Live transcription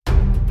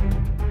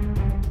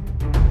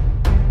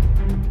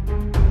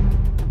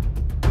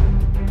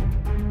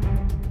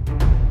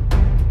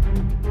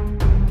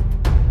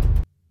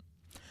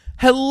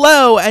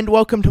Hello and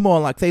welcome to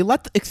Morlocks, a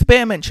Let's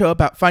Experiment show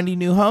about finding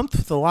new homes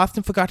for the lost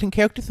and forgotten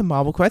characters in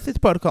Marvel Crisis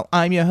Protocol.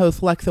 I'm your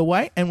host, Lexa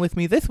White, and with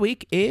me this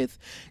week is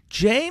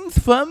James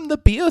from the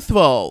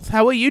BeerThralls.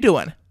 How are you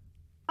doing?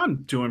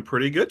 I'm doing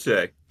pretty good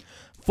today.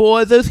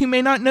 For those who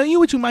may not know you,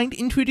 would you mind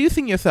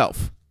introducing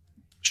yourself?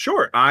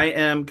 Sure, I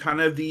am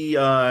kind of the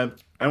I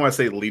don't want to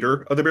say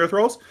leader of the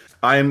BeerThralls.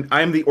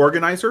 I'm the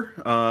organizer.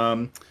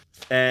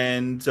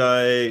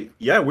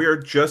 Yeah, we are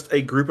just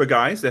a group of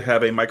guys that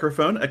have a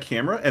microphone, a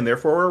camera, and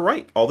therefore we're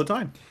right all the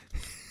time.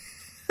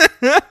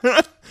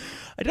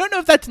 I don't know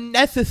if that's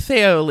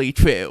necessarily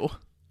true.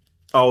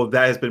 Oh,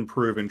 that has been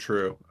proven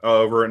true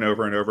over and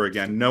over and over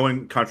again. No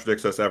one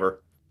contradicts us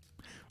ever.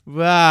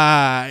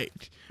 Right.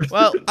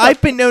 Well,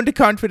 I've been known to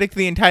contradict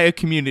the entire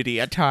community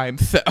at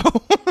times, so.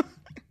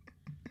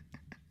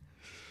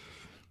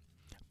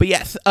 But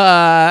yes,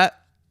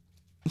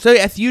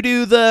 you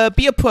do the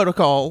Beer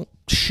Protocol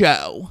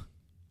show.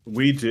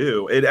 We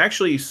do. It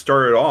actually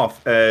started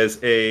off as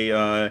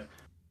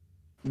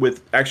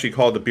with actually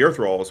called the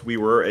BeerThralls. We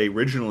were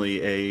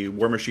originally a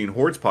War Machine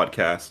Hordes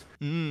podcast,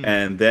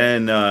 and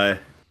then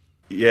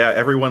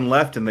everyone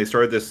left, and they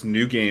started this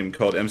new game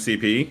called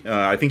MCP.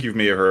 I think you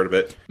may have heard of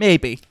it.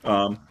 Maybe.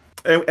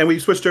 And we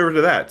switched over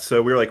to that.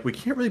 So we were like, we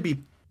can't really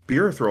be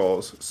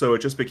BeerThralls, so it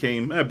just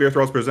became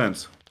BeerThralls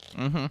Presents.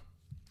 Mm-hmm.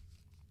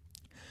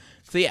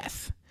 So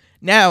yes.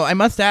 Now, I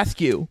must ask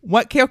you,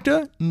 what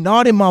character,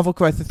 not in Marvel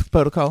Crisis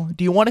Protocol,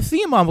 do you want to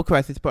see in Marvel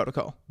Crisis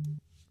Protocol?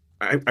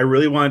 I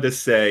really wanted to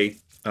say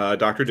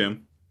Dr.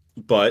 Doom,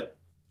 but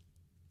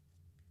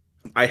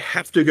I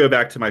have to go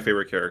back to my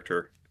favorite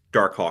character,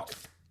 Darkhawk.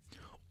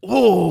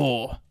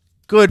 Oh,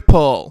 good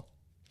pull.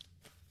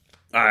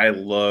 I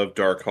love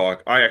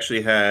Darkhawk. I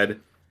actually had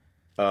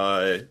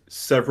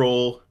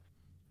several,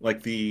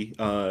 like the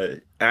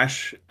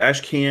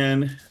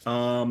Ashcan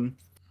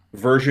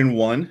version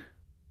 1,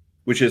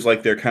 which is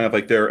like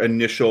their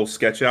initial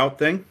sketch out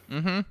thing.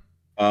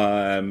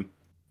 Mm-hmm.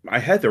 I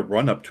had to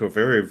run up to a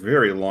very,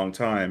 very long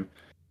time.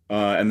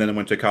 And then I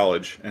went to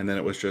college, and then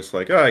it was just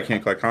like, oh, I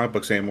can't collect comic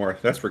books anymore.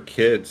 That's for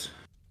kids.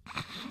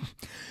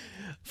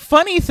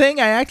 Funny thing,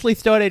 I actually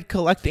started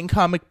collecting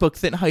comic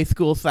books in high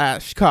school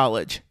 /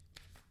 college.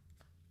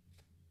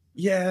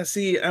 Yeah,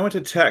 see, I went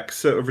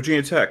to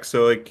Virginia Tech,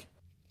 so like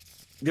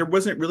there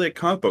wasn't really a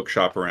comic book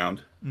shop around.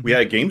 Mm-hmm. We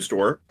had a game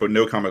store, but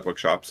no comic book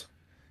shops.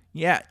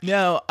 Yeah,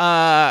 no,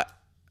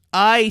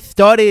 I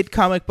started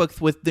comic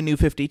books with the New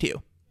 52.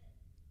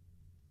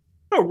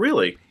 Oh,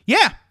 really?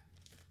 Yeah.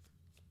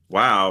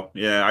 Wow.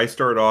 Yeah, I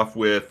started off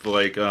with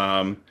like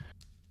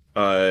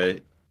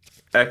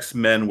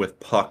X-Men with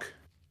Puck.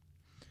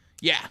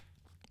 Yeah.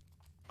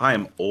 I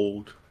am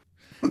old.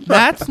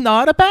 That's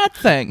not a bad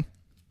thing.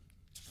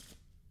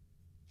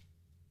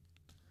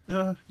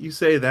 You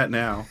say that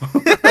now.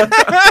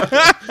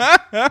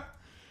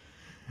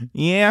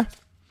 Yeah.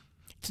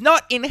 It's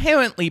not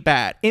inherently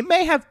bad. It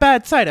may have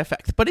bad side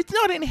effects, but it's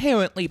not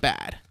inherently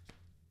bad.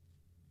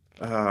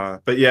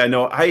 But yeah,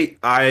 no,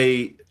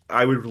 I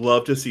would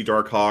love to see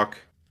Darkhawk.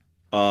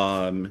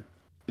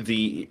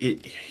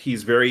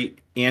 He's very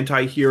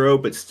anti-hero,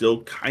 but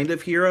still kind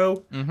of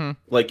hero. Mm-hmm.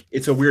 Like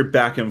it's a weird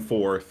back and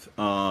forth.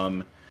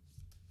 And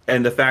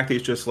the fact that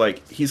he's just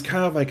like he's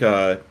kind of like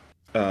a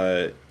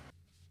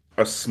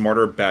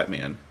smarter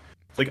Batman.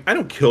 It's like I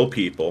don't kill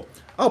people.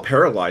 I'll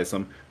paralyze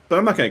them, but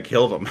I'm not going to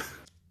kill them.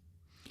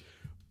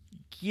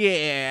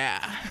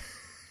 Yeah.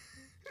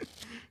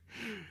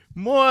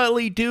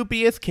 Morally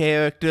dubious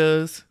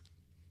characters.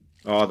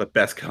 Oh, the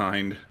best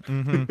kind.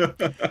 Mm-hmm.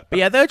 But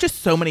yeah, there are just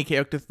so many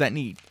characters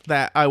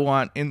that I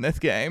want in this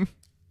game.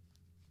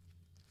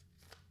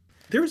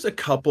 There's a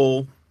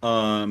couple.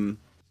 I know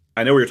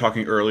we were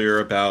talking earlier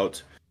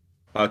about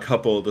a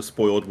couple of the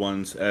spoiled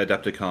ones at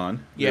Adepticon.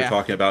 Yeah. We were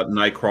talking about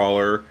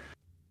Nightcrawler.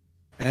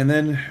 And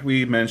then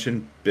we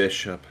mentioned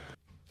Bishop.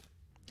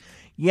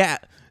 Yeah.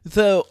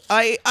 So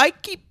I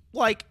keep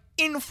like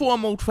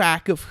informal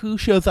track of who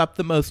shows up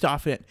the most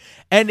often.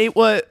 And it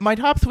was my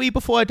top 3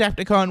 before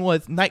Adepticon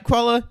was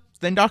Nightcrawler,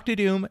 then Dr.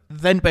 Doom,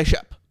 then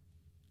Bishop.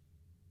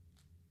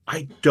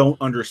 I don't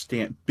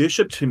understand.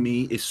 Bishop to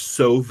me is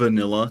so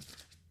vanilla.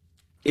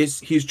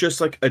 He's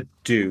just like a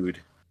dude.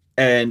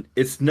 And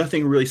it's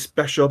nothing really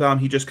special about him.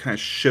 He just kind of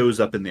shows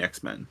up in the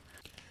X-Men.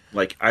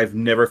 Like, I've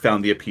never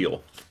found the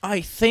appeal.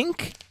 I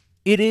think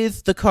it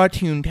is the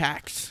cartoon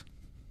tax.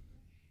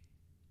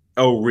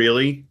 Oh,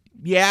 really?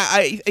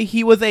 Yeah,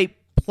 he was a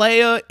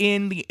player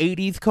in the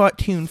 80s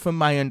cartoon from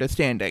my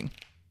understanding.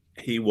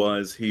 He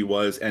was,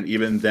 and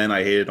even then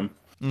I hated him.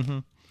 Mm-hmm.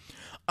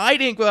 I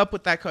didn't grow up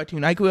with that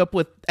cartoon. I grew up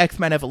with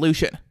X-Men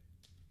Evolution.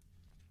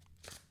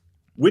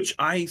 Which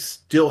I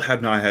still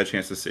have not had a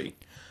chance to see.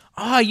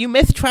 Ah, you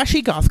missed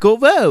Trashy Gospel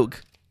Rogue.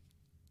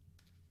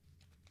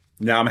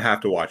 Now I'm going to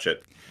have to watch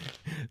it.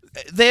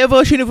 Their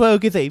version of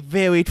Rogue is a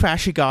very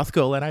trashy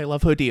gospel, and I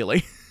love her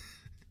dearly.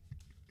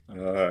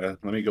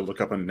 Let me go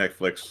look up on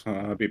Netflix.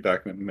 I'll be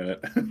back in a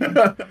minute.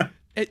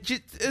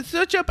 Just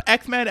search up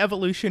X-Men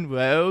Evolution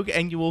Rogue,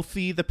 and you will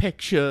see the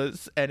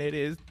pictures, and it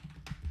is...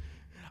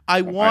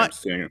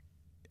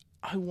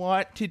 I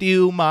want to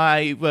do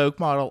my Rogue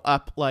model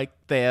up like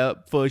their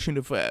version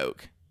of Rogue.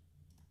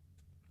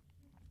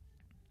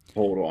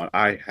 Hold on,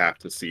 I have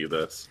to see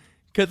this.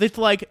 Because it's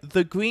like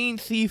the green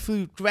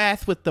see-through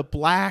dress with the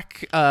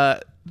black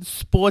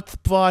sports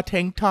bra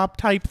tank top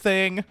type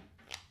thing.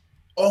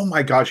 Oh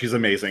my god, she's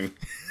amazing.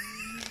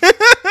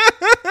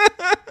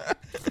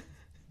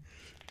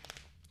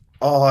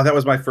 Oh, that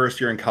was my first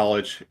year in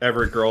college.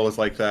 Every girl was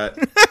like that.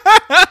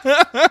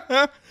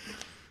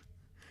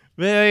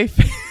 Very.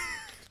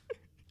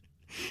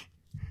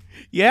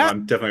 Yeah.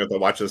 I'm definitely going to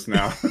watch this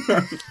now.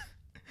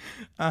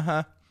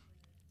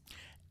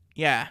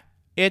 Yeah.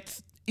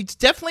 It's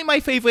definitely my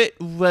favorite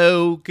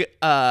Rogue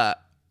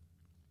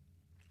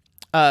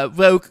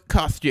Rogue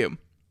costume.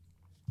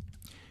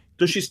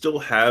 Does she still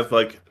have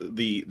like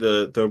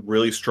the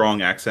really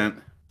strong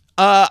accent?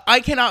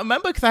 I cannot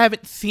remember because I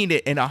haven't seen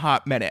it in a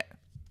hot minute.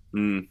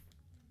 That's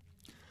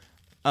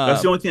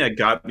the only thing that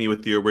got me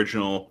with the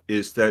original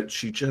is that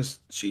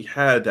she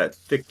had that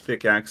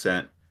thick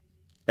accent,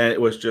 and it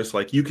was just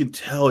like you can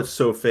tell it's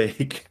so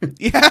fake.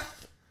 Yeah.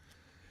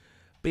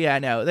 But yeah,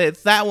 no,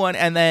 it's that one.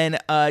 And then,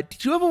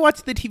 did you ever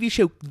watch the TV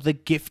show The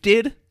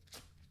Gifted?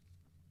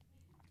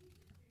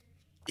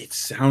 It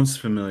sounds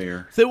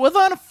familiar. So it was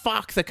on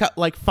Fox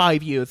like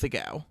 5 years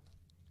ago.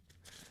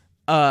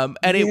 And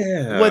it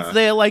was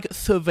their like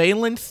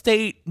surveillance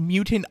state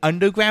mutant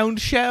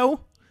underground show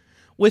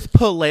with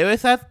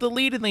Polaris as the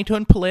lead, and they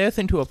turned Polaris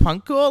into a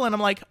punk girl, and I'm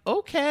like,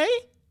 okay.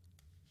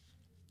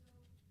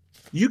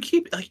 You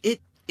keep like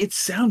it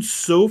sounds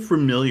so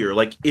familiar.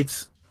 Like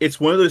it's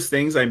one of those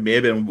things I may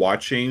have been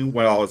watching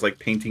when I was like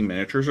painting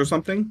miniatures or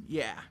something.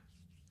 Yeah.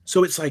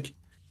 So it's like,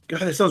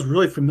 God, it sounds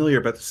really familiar,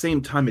 but at the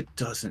same time it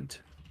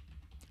doesn't.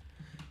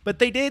 But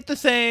they did the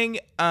thing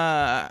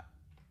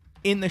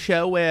in the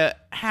show where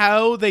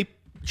how they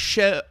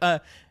set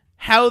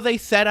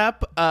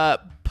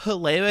up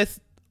Polaris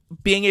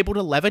being able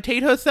to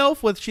levitate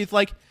herself was she's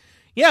like,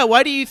 yeah,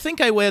 why do you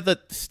think I wear the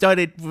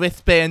studded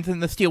wristbands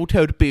and the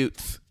steel-toed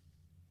boots?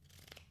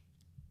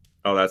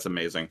 Oh, that's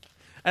amazing.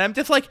 And I'm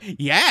just like,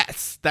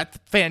 yes, that's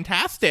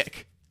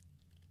fantastic.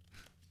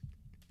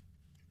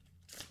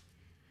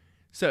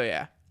 So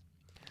yeah.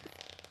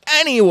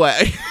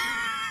 Anyway.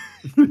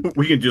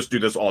 We can just do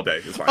this all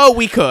day. It's fine. Oh,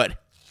 we could.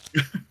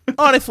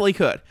 Honestly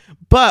could.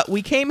 But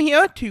we came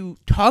here to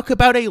talk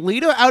about a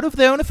leader out of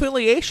their own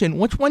affiliation.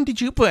 Which one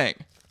did you bring?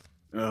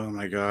 Oh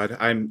my god.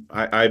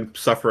 I'm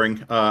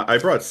suffering. I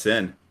brought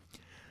Sin.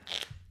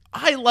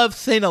 I love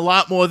Sin a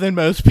lot more than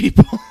most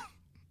people.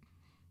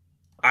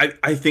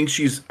 I think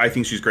she's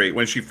great.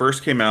 When she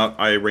first came out,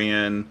 I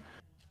ran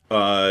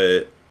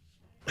I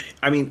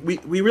mean,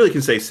 we really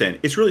can say Sin.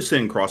 It's really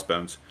Sin and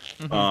Crossbones.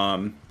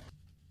 Mm-hmm.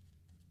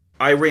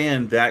 I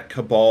ran that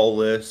Cabal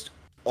list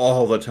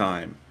all the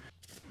time.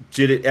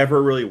 Did it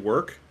ever really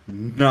work?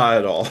 Not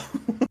at all.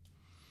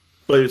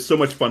 But it's so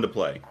much fun to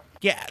play.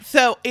 Yeah,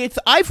 so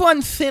I've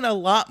run Sin a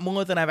lot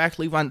more than I've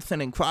actually run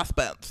Sin and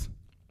Crossbones.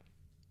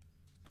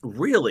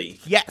 Really?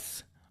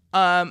 Yes.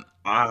 Because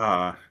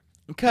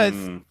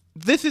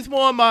this is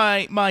more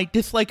my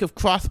dislike of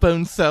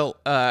Crossbones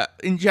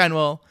in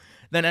general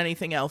than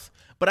anything else.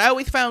 But I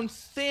always found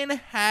Sin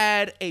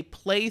had a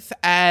place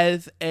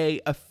as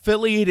a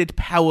affiliated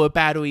power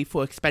battery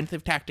for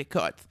expensive tactic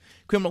cards.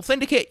 Criminal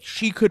Syndicate,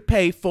 she could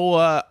pay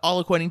for all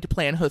according to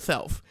plan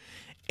herself.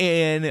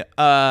 In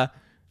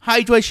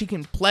Hydra, she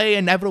can play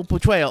Inevitable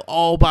Betrayal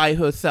all by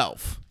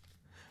herself.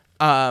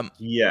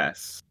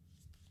 Yes.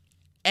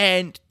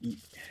 And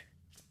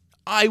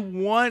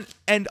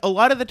and a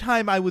lot of the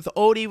time I was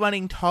already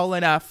running tall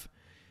enough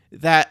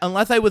that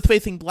unless I was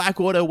facing Black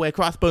Order where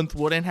Crossbones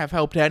wouldn't have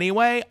helped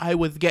anyway, I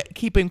was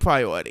keeping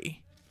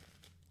priority.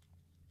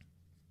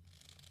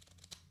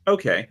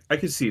 Okay, I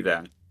can see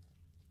that.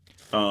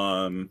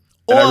 And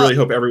I really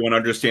hope everyone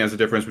understands the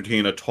difference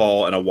between a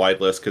tall and a wide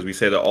list, because we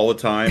say that all the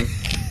time.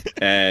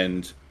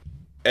 And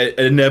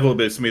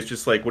inevitably, somebody's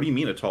just like, what do you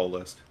mean a tall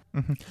list?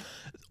 Mm-hmm.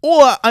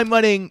 Or I'm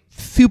running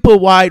super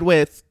wide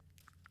with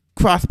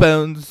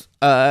Crossbones.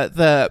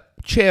 The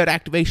shared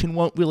activation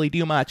won't really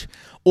do much.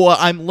 Or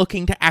I'm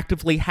looking to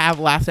actively have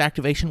last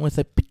activation with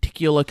a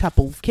particular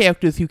couple of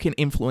characters who can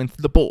influence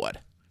the board.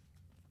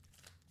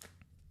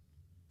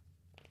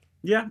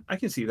 Yeah, I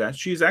can see that.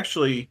 She's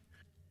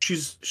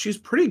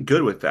pretty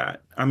good with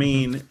that. I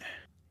mean,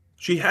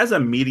 she has a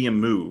medium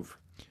move.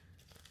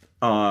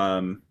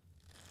 So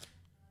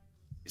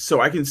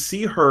I can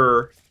see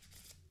her.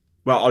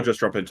 Well, I'll just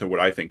jump into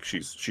what I think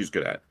she's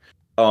good at.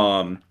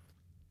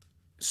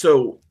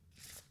 So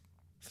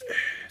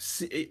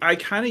I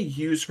kind of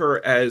use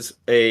her as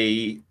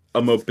a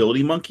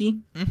mobility monkey.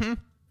 Mm-hmm.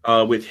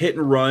 With hit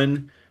and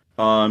run.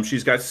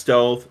 She's got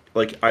stealth.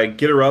 Like, I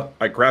get her up,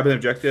 I grab an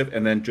objective,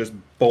 and then just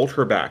bolt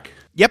her back.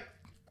 Yep.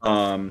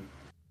 And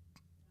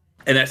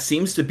that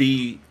seems to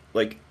be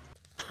like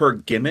her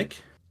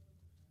gimmick.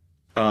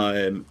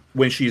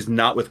 When she's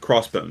not with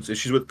Crossbones. If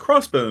she's with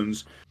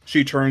Crossbones,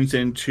 she turns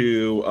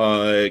into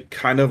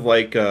kind of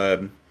like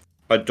a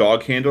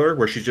dog handler,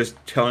 where she's just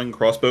telling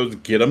Crossbones,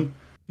 "Get him."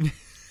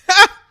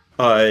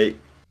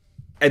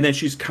 and then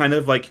she's kind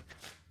of like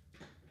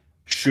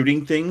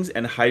shooting things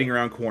and hiding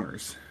around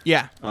corners.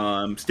 Yeah.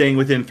 Staying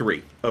within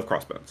 3 of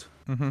Crossbones.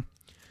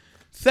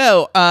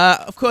 So,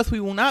 of course, we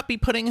will not be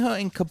putting her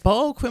in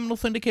Cabal, Criminal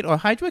Syndicate, or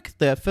Hydra because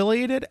they're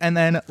affiliated. And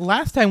then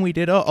last time we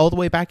did her all the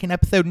way back in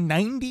episode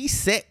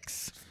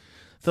 96.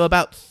 So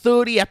about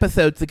 30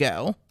 episodes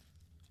ago,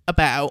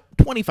 about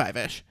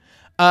 25-ish,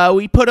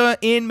 we put her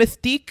in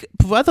Mystique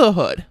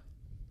Brotherhood.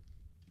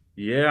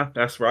 Yeah,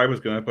 that's where I was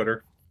going to put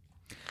her.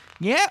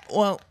 Yeah,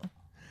 well,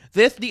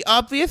 there's the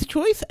obvious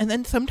choice, and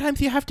then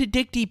sometimes you have to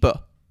dig deeper.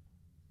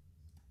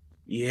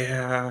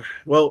 Yeah,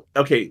 well,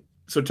 okay.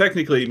 So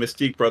technically,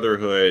 Mystique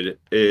Brotherhood,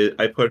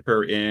 I put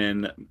her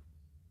in.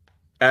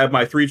 Out of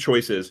my 3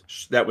 choices,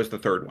 that was the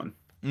 3rd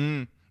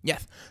one.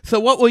 Yes. So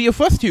what were your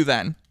first 2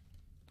 then?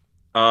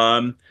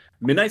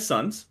 Midnight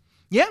Suns.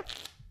 Yeah.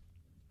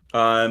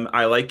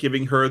 I like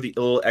giving her the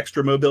little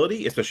extra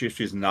mobility, especially if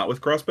she's not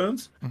with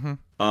Crossbones.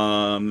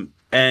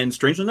 And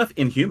strangely enough,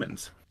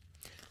 Inhumans.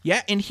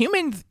 Yeah,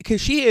 Inhumans, because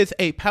she is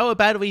a power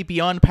battery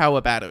beyond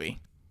power battery.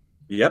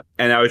 Yep,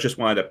 and I just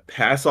wanted to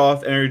pass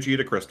off energy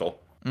to Crystal.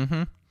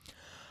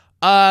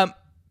 So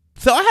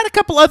I had a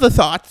couple other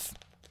thoughts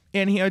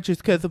in here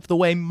just because of the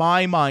way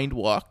my mind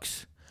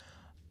works.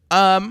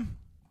 I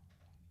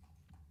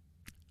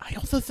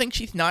also think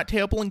she's not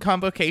terrible in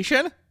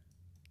Convocation.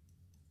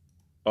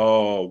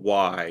 Oh,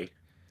 why?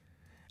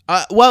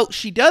 Well,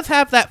 she does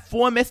have that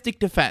 4 Mystic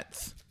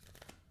defense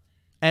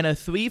and a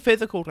 3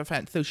 physical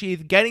defense, so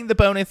she's getting the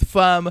bonus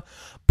from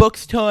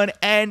Book's turn,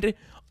 and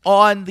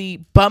on the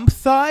bump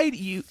side,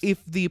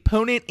 if the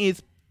opponent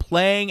is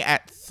playing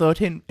at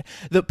the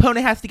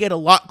opponent has to get a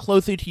lot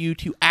closer to you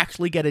to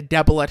actually get a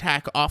double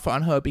attack off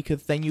on her,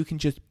 because then you can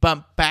just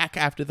bump back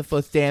after the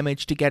first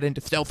damage to get into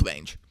stealth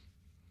range.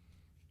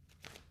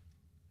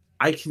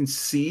 I can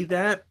see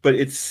that, but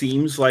it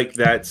seems like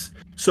that's...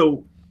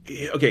 So,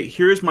 okay,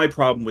 here's my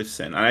problem with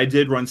Sin. I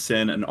did run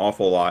Sin an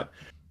awful lot.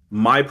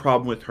 My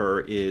problem with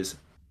her is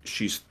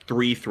she's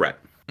 3 threat.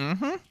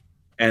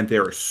 And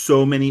there are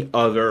so many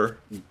other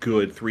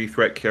good 3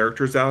 threat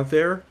characters out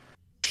there.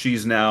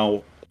 She's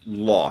now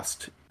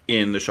lost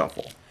in the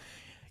shuffle.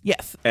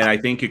 Yes. And I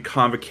think at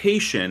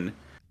Convocation,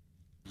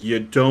 you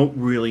don't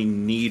really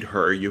need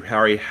her. You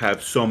already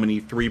have so many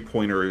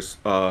 3-pointers.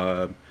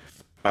 Clea,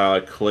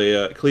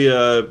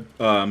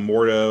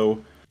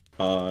 Mordo,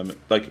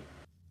 like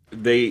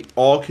they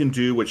all can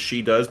do what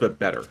she does, but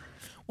better.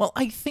 Well,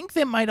 I think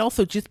there might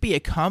also just be a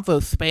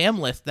convo spam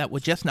list that we're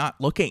just not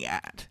looking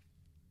at.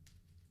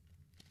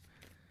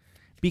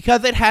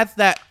 Because it has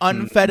that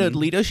unfettered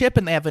leadership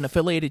and they have an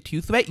affiliated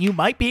 2 threat, you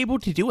might be able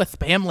to do a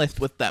spam list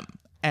with them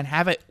and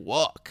have it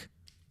work.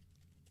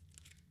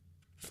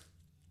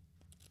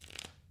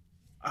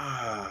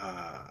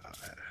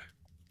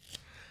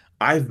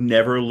 I've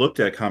never looked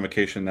at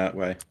Convocation that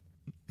way.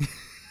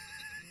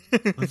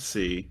 Let's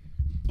see.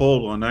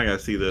 Hold on, I gotta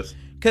see this.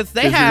 Because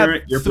they have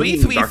you're 3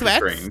 Doctor threats.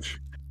 Strange.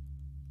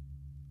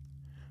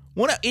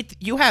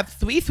 You have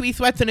 3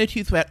 threats and a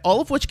 2 threat, all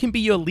of which can be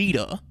your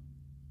leader.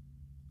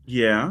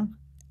 Yeah.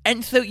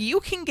 And so you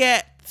can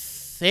get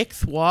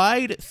 6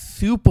 wide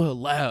super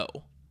low.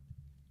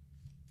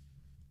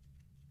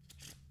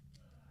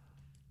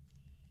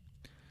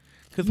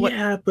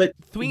 Yeah, but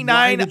 3,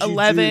 9,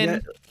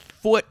 11,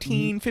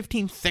 14,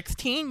 15,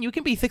 16, you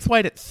can be 6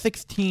 wide at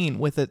 16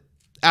 with it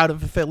out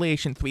of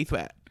affiliation 3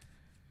 threat.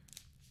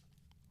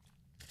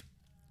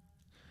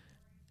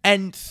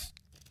 And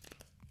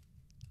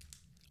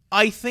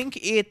I think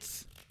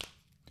it's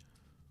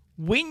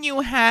when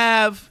you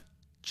have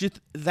just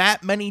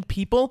that many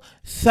people,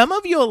 some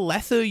of your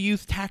lesser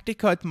used tactic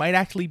cards might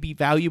actually be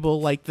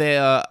valuable, like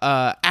their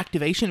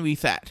activation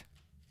reset.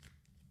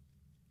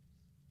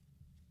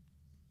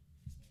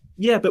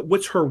 Yeah, but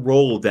what's her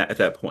role at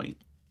that point?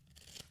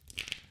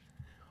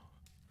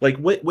 Like,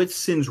 what's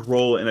Sin's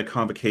role in a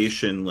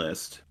Convocation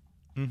list?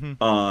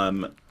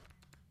 That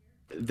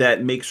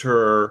makes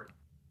her,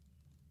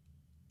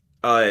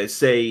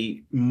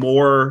 say,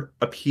 more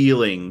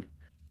appealing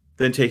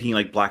than taking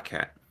like Black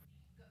Cat.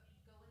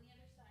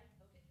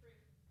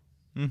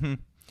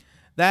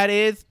 That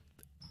is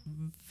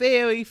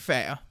very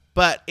fair,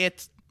 but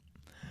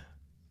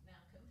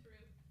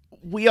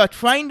we are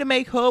trying to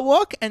make her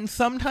work, and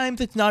sometimes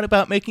it's not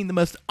about making the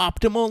most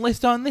optimal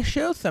list on this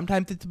show.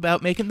 Sometimes it's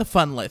about making the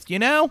fun list, you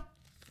know?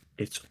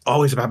 It's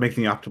always about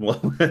making the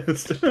optimal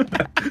list.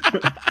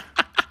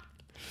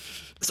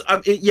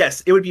 So,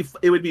 yes, it would be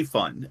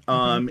fun.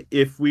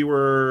 If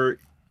we're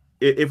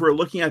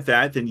looking at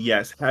that, then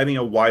yes, having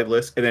a wide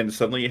list and then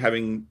suddenly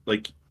having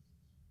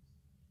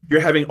you're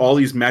having all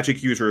these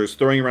magic users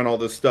throwing around all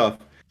this stuff,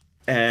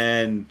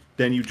 and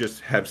then you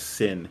just have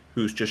Sin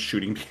who's just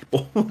shooting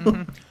people.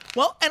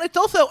 Well, and it's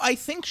also, I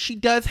think she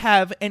does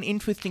have an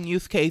interesting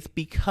use case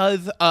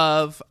because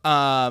of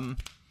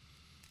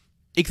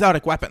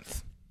exotic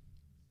weapons.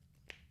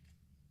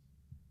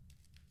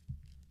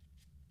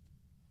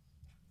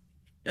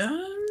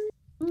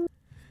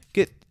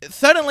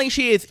 Suddenly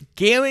she is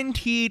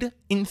guaranteed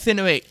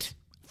incinerate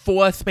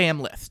for a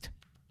spam list.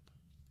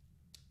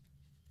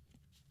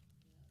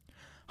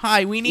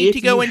 hi, we need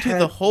to go into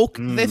the Hulk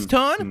this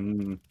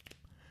turn.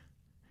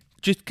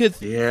 Just because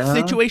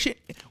situation,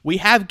 we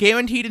have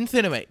guaranteed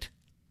incinerate.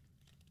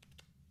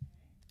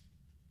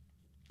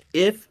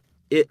 If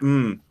it,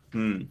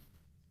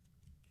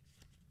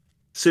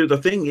 So the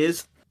thing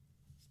is,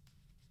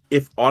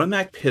 if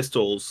automatic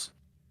pistols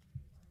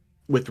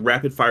with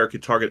rapid fire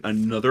could target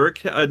another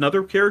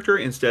character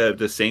instead of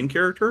the same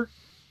character,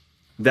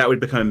 that would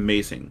become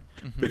amazing.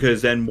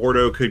 Because then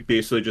Mordo could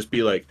basically just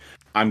be like,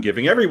 I'm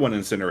giving everyone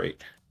incinerate.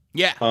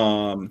 Yeah.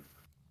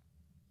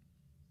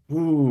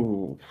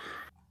 Ooh.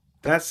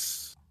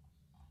 That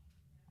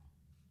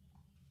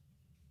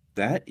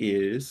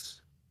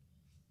is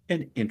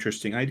an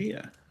interesting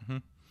idea.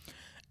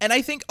 And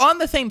I think on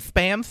the same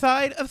spam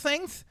side of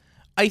things,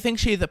 I think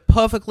she's a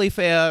perfectly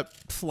fair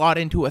slot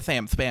into a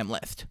Sam spam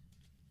list.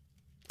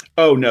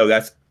 Oh no,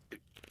 that's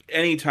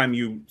anytime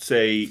you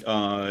say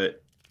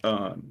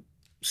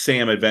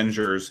Sam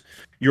Avengers,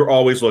 you're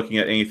always looking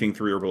at anything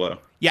 3 or below.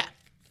 Yeah.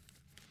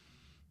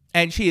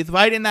 And she is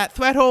right in that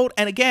threshold,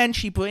 and again,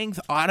 she brings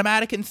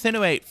automatic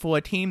incinerate for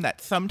a team that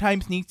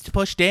sometimes needs to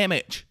push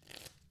damage.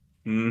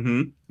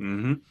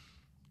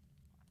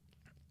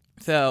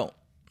 So,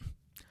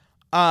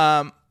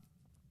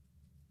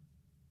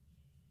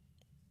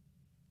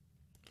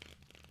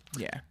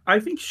 yeah. I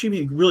think she'd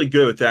be really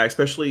good with that,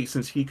 especially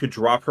since he could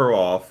drop her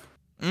off.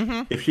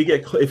 If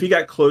he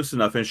got close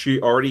enough, and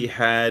she already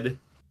had,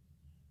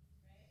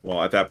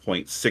 well, at that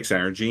point, 6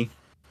 energy,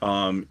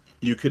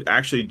 you could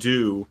actually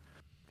do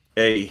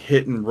a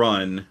hit and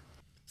run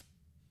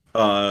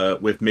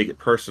with Make It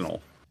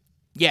Personal.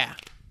 Yeah.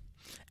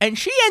 And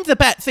she ends up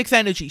at 6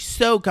 energy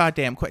so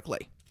goddamn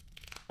quickly.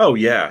 Oh,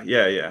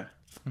 yeah.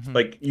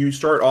 Like, you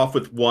start off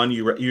with 1,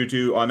 you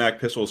do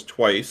automatic pistols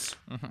twice,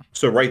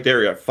 so right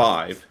there you're at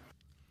 5.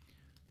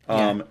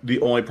 The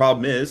only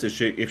problem is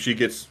if she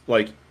gets,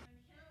 like,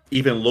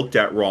 even looked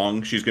at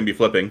wrong, she's going to be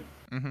flipping.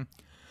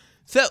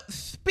 So,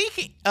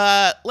 speaking,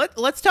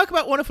 let's talk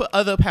about one of her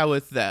other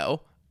powers,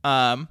 though.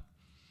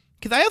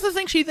 Because I also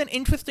think she's an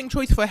interesting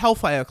choice for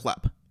Hellfire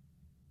Club.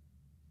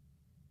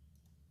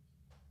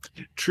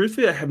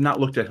 Truthfully, I have not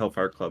looked at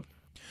Hellfire Club.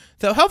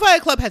 So Hellfire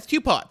Club has 2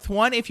 parts.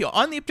 One, if you're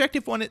on the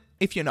objective, one,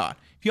 if you're not.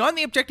 If you're on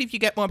the objective, you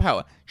get more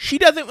power. She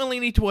doesn't really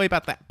need to worry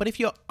about that. But if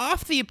you're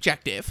off the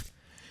objective,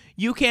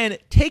 you can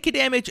take a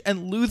damage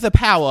and lose a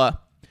power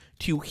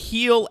to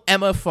heal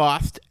Emma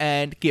Frost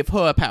and give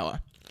her a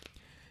power.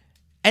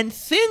 And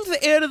Sin's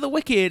Heir to the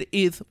Wicked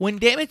is when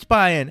damaged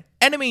by an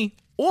enemy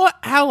or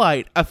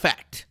allied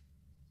effect.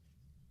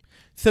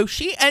 So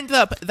she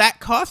that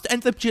cost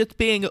ends up just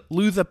being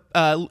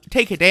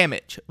take a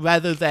damage,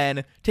 rather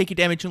than take a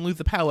damage and lose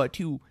the power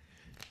to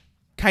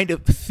kind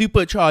of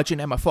supercharge an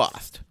Emma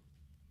Frost.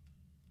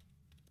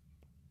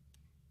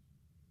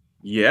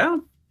 Yeah.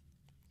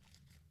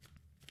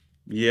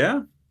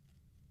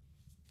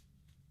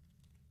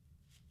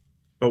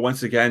 But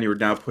once again, you're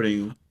now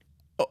putting...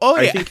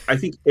 I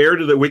think Heir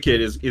to the Wicked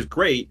is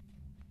great.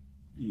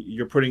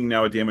 You're putting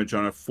now a damage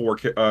on a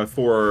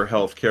 4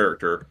 health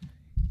character.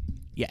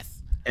 Yes.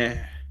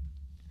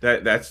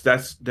 That's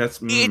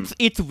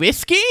It's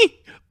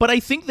risky, but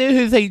I think there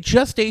is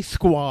just a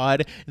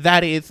squad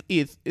that is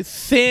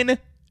Sin,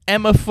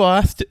 Emma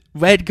Frost,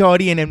 Red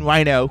Guardian, and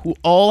Rhino, who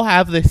all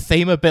have the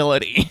same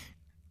ability,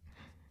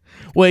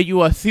 where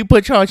you are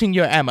supercharging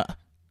your Emma.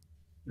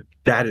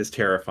 That is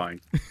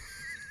terrifying.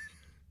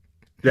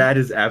 That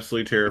is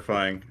absolutely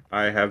terrifying.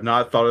 I have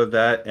not thought of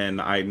that, and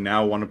I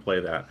now want to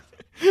play that.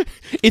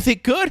 Is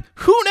it good?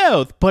 Who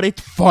knows? But it's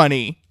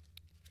funny.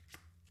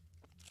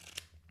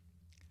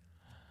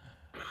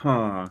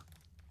 Huh.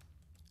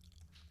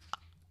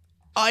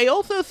 I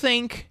also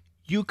think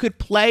you could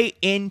play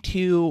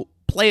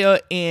her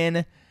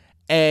in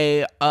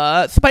a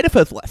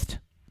Spider-Foes list.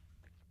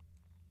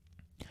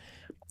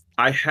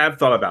 I have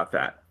thought about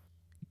that.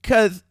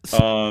 Because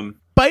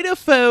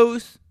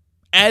Spider-Foes,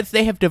 as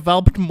they have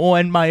developed more,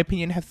 in my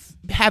opinion,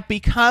 have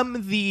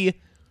become the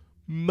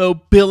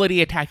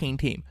mobility attacking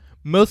team.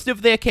 Most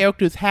of their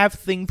characters have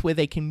things where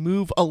they can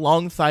move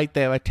alongside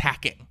their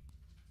attacking.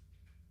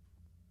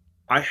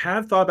 I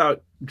have thought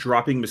about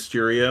dropping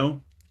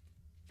Mysterio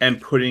and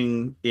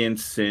putting in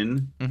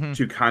Sin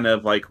to kind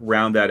of like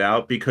round that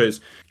out, because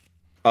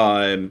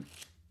I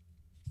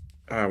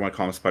want to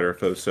call him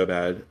Spider-Foe so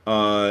bad.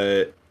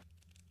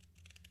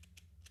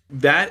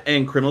 That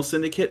and Criminal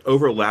Syndicate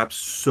overlap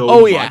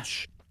so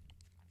much.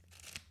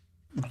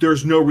 Yeah.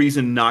 There's no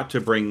reason not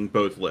to bring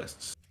both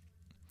lists.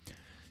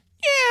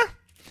 Yeah.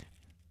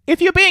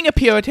 If you're being a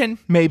Puritan,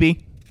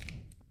 maybe.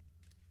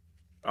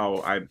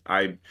 Oh,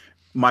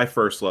 my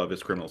first love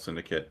is Criminal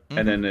Syndicate.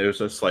 And then it was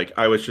just like,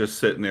 I was just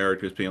sitting there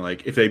just being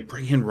like, if they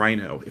bring in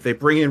Rhino.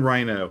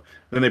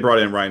 Then they brought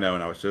in Rhino,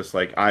 and I was just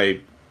like, I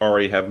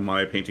already have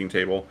my painting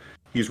table.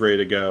 He's ready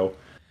to go.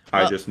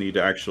 I just need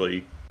to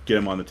actually get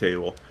him on the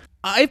table.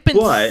 I've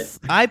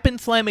been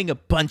slamming a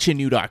bunch of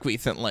New Dark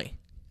recently.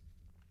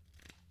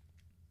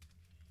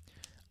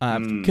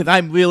 Because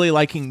I'm really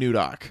liking New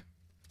Dark.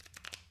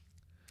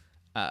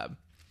 And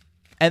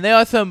there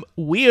are some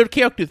weird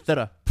characters that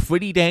are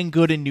pretty dang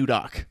good in New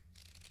Dock.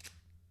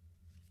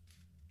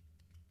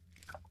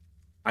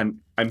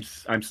 I'm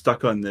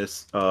stuck on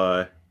this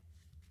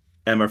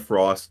Emma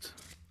Frost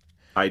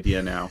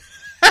idea now.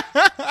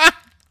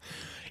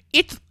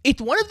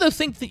 It's one of those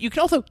things that you can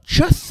also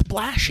just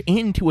splash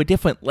into a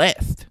different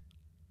list.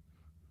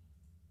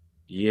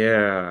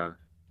 Yeah.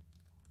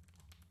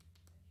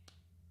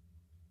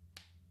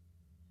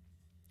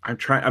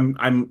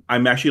 I'm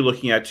actually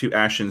looking at To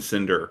Ash and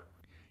Cinder.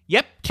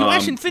 Yep, To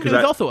Ash and Cinder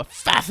is also a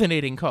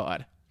fascinating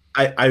card.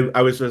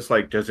 I was just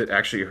like, does it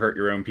actually hurt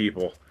your own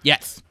people?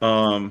 Yes.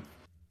 And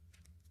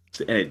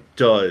it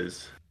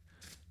does.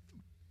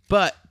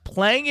 But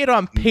playing it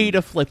on pay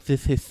to flips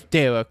is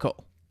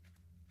hysterical.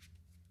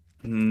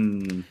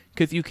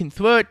 Because you can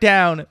throw it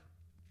down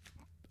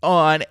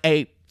on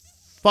a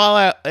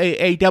fallout,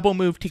 a double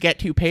move to get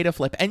to pay to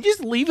flip, and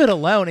just leave it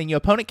alone, and your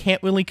opponent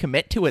can't really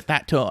commit to it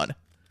that turn.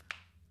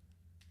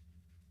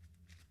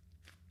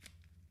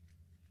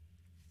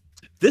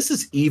 This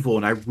is evil,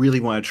 and I really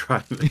want to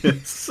try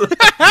this.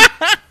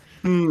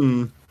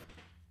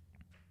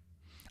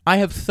 I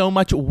have so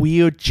much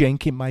weird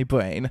jank in my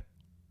brain.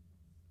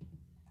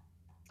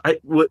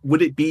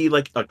 Would it be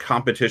like a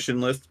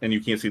competition list, and you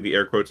can't see the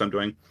air quotes I'm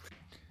doing?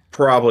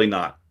 Probably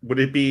not. Would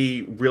it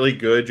be really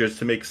good just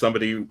to make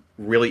somebody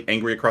really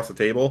angry across the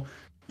table?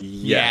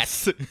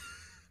 Yes.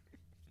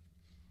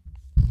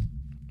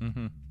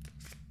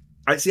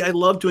 I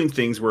love doing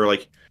things where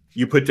like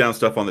you put down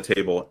stuff on the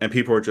table and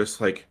people are just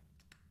like,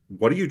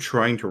 what are you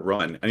trying to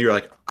run? And you're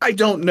like, I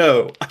don't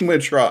know. I'm going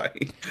to try.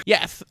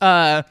 Yes.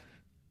 So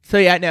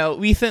yeah, no,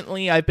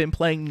 recently I've been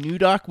playing New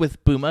Dock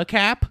with Boomer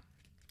Cap.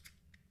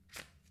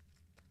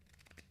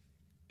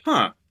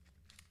 Huh.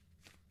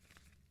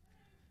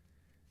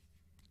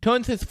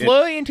 Turns his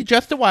flurry into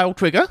just a wild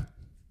trigger.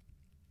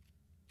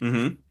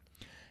 And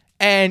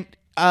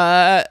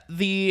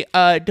the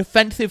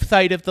defensive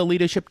side of the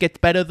leadership gets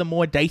better the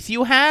more dice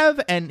you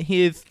have, and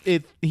he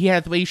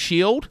has raised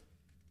shield.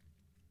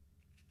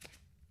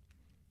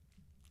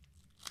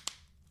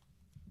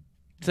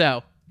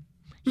 So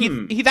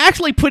he's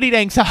actually pretty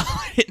dang solid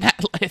in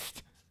that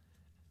list.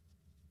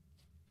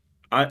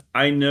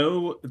 I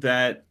know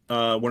that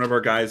one of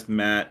our guys,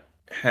 Matt,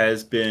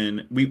 has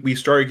been... We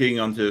started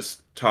getting on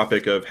this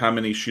topic of how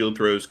many shield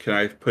throws can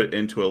I put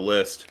into a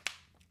list,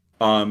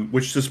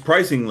 which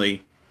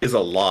surprisingly is a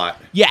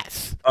lot.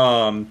 Yes.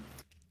 And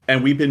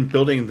we've been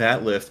building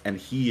that list, and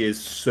he is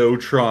so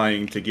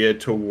trying to get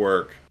it to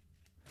work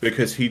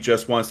because he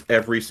just wants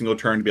every single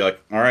turn to be like,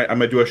 all right, I'm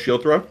going to do a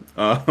shield throw.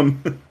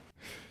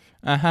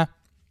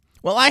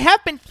 Well, I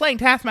have been playing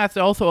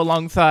Taskmaster also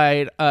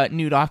alongside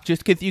New Dock,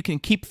 just because you can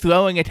keep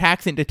throwing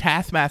attacks into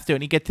Taskmaster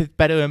and he gets his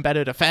better and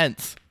better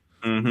defense.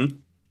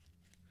 Man,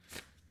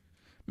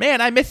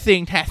 I miss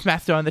seeing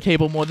Taskmaster on the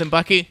table more than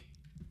Bucky.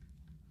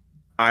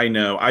 I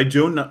know. I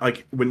do not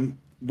like when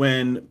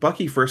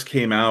Bucky first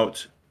came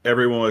out,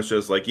 everyone was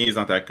just like, he's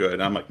not that good.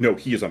 And I'm like, no,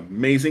 he is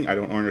amazing. I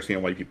don't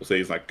understand why people say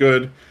he's not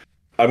good.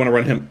 I want to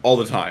run him all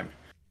the time.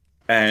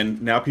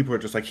 And now people are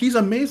just like, he's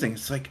amazing.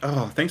 It's like,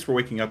 oh, thanks for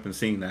waking up and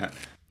seeing that.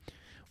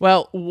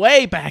 Well,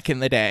 way back in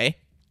the day,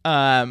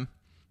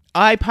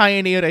 I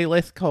pioneered a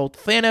list called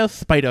Thanos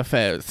Spider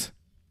Foes.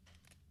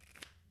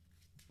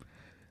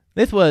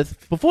 This was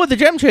before the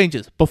gem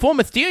changes, before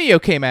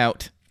Mysterio came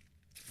out.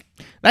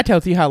 That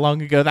tells you how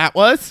long ago that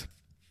was.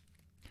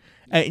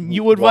 And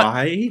you would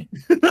Why?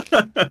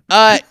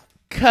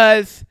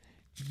 Because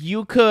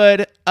you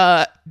could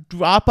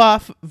drop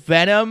off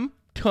Venom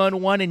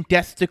turn 1 and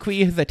Death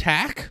Decree his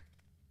attack.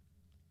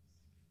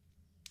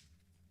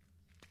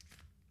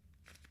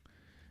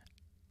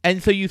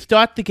 And so you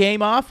start the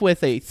game off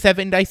with a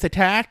 7 dice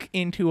attack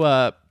into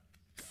a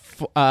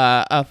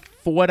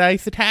 4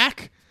 dice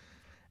attack.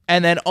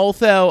 And then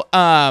also,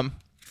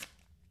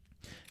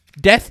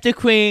 Death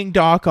Decreeing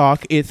Dark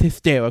Arc is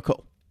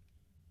hysterical.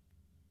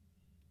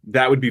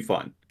 That would be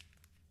fun.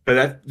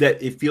 But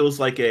that it feels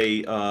like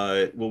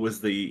a what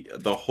was the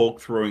Hulk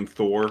throwing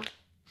Thor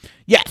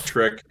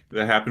trick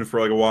that happened for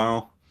like a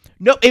while?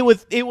 No, it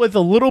was a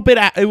little bit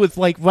it was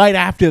like right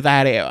after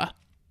that era.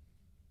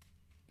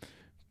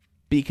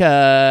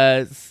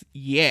 Because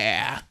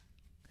the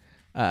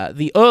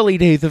early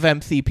days of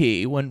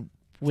MCP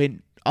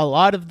when a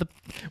lot of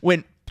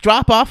when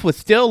drop off was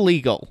still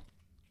legal.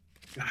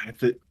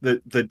 God,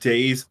 the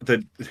days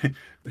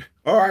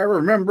oh, I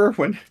remember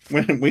when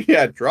we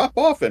had drop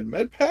off and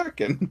med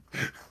pack and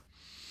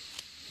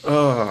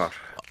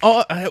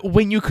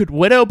when you could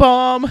widow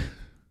bomb.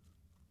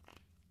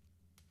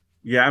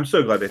 Yeah, I'm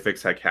so glad they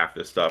fixed like half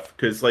this stuff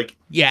because that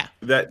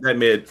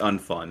made it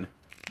unfun.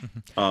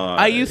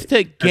 I used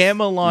to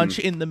gamma launch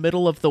in the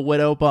middle of the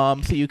widow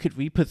bomb so you could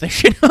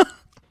reposition.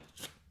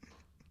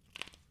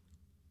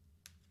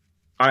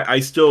 I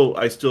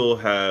still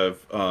have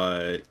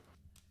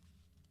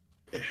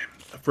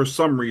for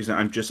some reason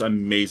I'm just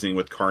amazing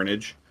with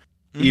Carnage.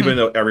 Even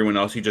though everyone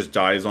else he just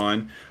dies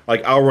on.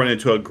 Like I'll run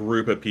into a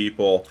group of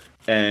people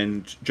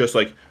and just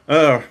like,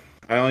 I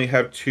only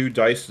have 2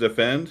 dice to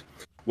defend.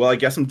 Well, I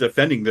guess I'm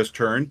defending this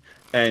turn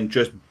and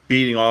just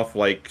beating off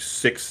like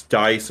 6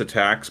 dice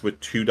attacks with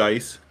 2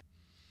 dice.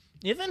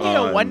 Isn't he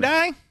a 1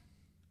 die?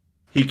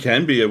 He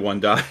can be a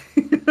 1 die.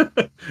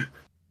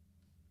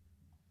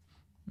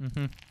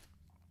 Mm-hmm.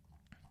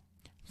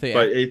 So, yeah.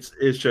 But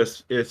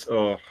it's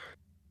oh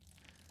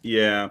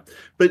yeah.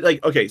 But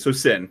like, okay, so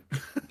Sin.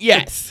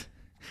 Yes.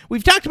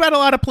 We've talked about a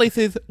lot of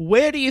places.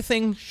 Where do you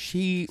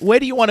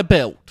want to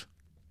build?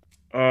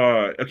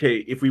 Okay,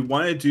 if we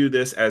want to do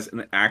this as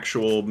an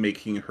actual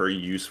making her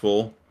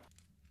useful,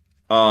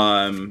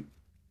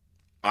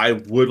 I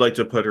would like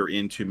to put her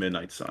into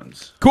Midnight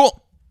Suns.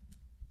 Cool.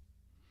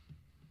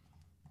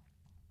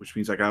 Which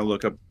means I gotta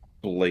look up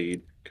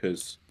Blade,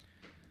 because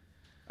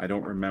I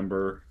don't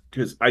remember.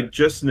 Because I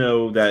just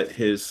know that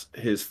his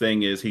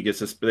thing is they get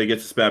to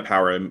spend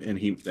power, and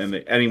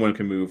anyone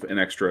can move an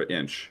extra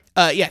inch.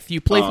 Yes, you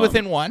place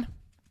within 1.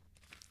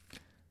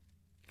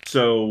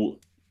 So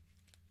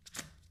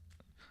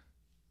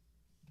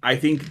I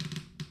think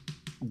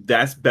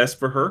that's best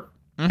for her,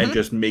 and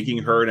just making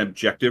her an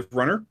objective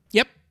runner.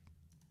 Yep.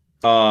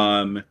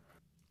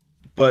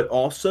 But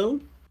also,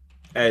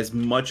 as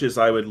much as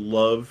I would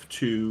love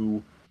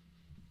to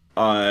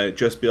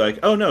just be like,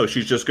 oh no,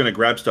 she's just gonna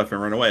grab stuff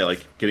and run away,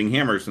 like getting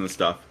hammers and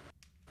stuff.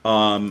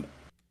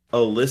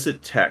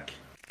 Illicit tech.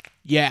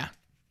 Yeah.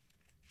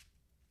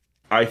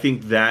 I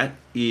think that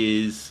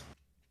is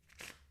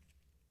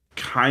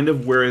kind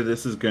of where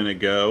this is gonna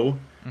go,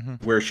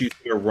 where she's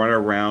gonna run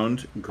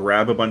around,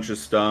 grab a bunch of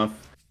stuff,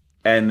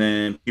 and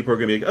then people are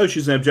gonna be like, oh,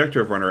 she's an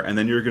objective runner, and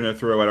then you're gonna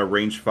throw out a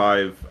range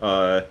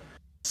 5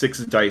 6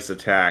 dice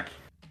attack.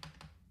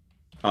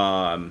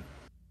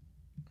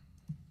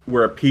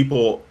 Where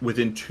people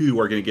within 2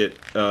 are going to get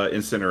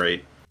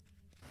incinerate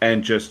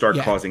and just start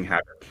causing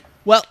havoc.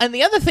 Well, and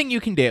the other thing you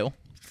can do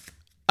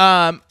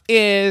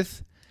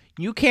is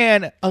you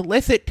can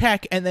elicit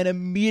tech and then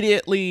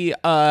immediately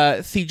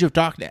Siege of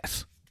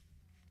Darkness.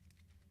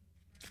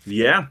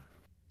 Yeah.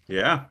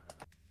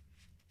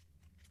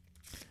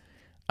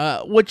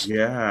 Which,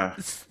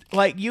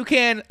 like, you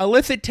can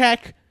elicit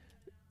tech,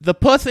 the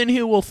person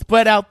who will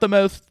spread out the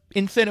most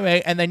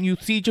incinerate, and then you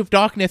Siege of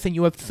Darkness, and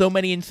you have so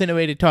many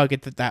incinerated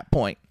targets at that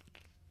point.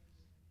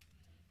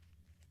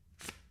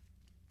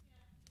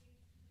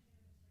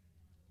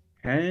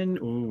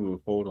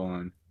 Hold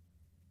on.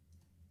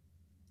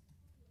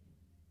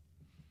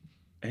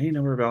 Any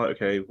number of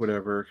okay,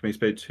 whatever. Can be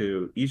spent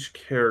 2. Each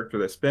character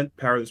that spent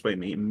power this way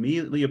may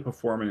immediately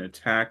perform an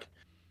attack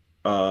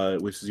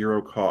with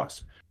 0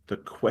 cost. The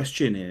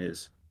question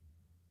is,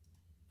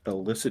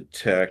 illicit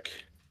tech.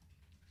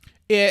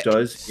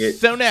 Does it?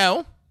 So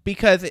no,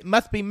 because it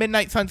must be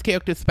Midnight Suns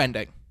character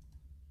spending.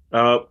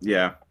 Oh,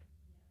 yeah.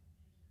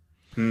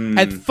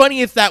 As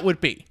funny as that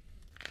would be.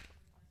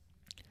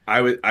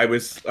 I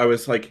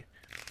was like,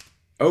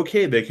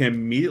 okay, they can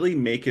immediately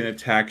make an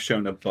attack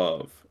shown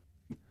above,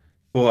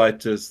 but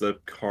does the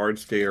card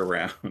stay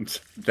around?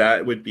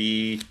 That would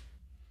be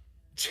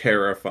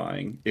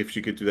terrifying if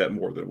she could do that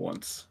more than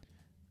once.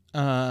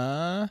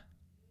 No,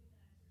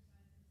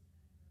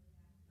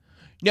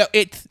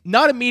 it's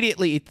not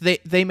immediately.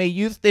 They may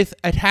use this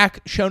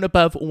attack shown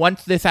above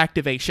once this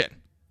activation.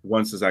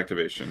 Once this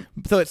activation.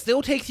 So it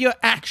still takes your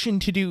action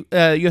to do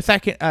your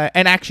second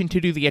an action to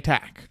do the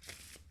attack.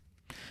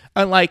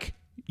 Unlike,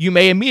 you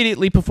may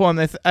immediately perform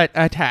this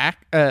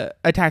attack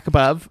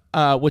above,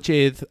 which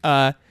is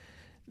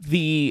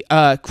the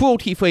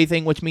cruelty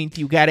phrasing, which means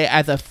you get it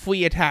as a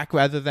free attack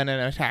rather than an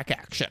attack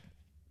action.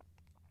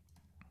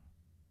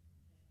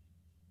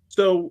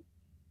 So,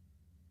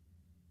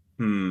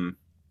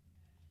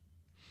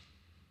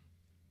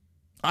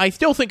 I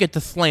still think it's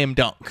a slam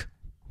dunk.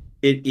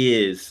 It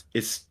is.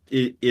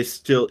 It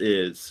still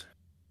is.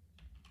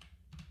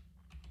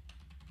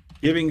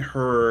 Giving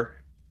her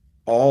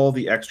all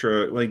the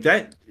extra, like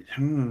that.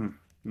 I'm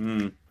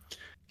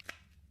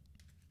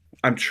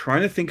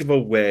trying to think of a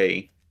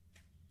way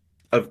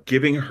of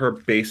giving her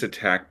base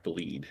attack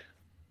bleed.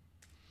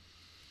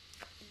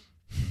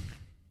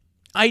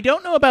 I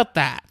don't know about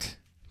that.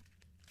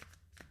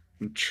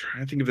 I'm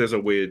trying to think if there's a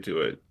way to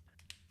do it.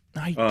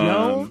 I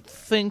don't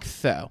think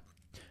so.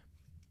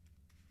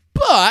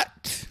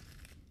 But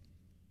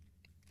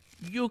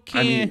you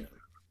can.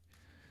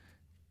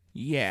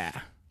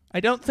 Yeah. I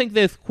don't think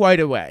there's quite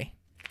a way.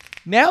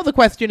 Now the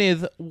question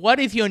is, what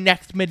is your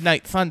next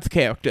Midnight Suns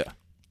character?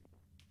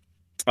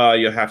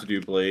 You'll have to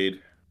do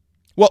Blade.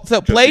 Well, so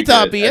Blade's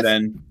obvious. And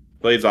then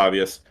Blade's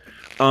obvious.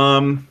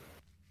 Because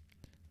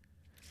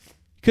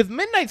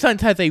Midnight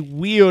Suns has a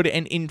weird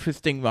and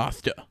interesting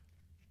roster.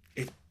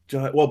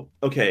 Well,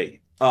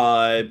 okay.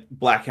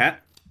 Black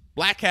Hat.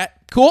 Black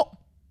Hat. Cool.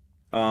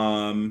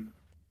 I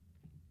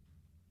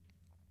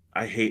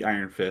hate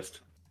Iron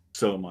Fist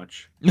so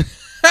much.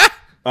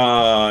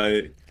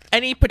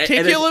 Any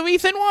particular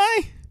reason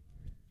why?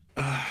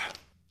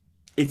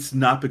 It's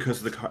not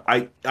because of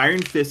the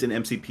Iron Fist in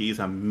MCP is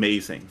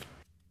amazing.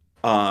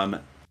 The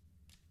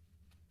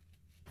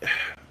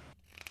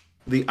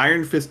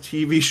Iron Fist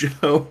TV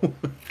show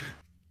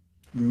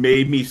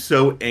made me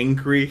so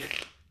angry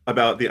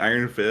about the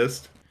Iron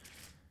Fist.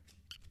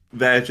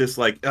 that it's just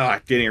like,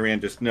 Danny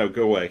Rand, just no,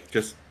 go away,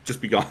 just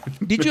be gone.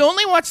 Did you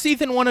only watch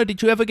season 1, or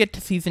did you ever get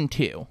to season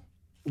 2?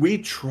 We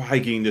tried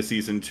getting to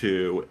season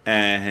 2,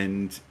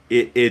 and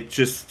it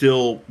just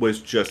still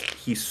was just,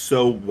 he's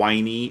so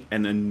whiny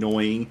and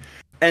annoying,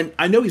 and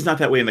I know he's not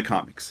that way in the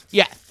comics.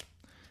 Yeah.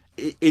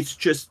 It's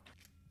just,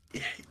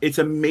 it's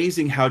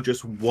amazing how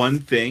just one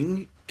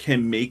thing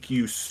can make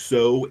you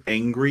so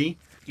angry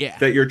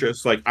that you're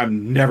just like,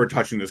 I'm never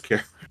touching this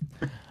character.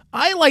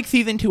 I like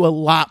season 2 a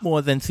lot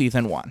more than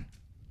season 1.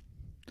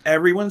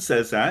 Everyone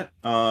says that.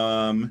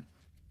 But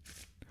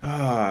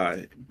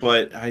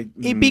I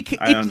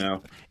don't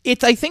know.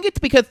 I think it's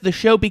because the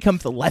show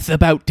becomes less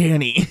about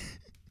Danny.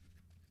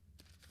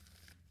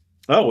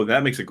 Oh, well,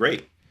 that makes it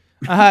great.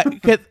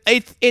 Because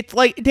it's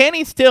like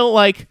Danny's still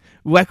like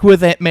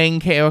requisite main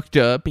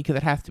character because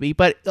it has to be,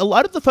 but a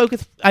lot of the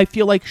focus I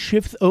feel like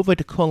shifts over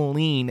to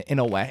Colleen in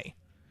a way.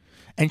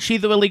 And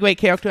she's a really great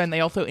character, and they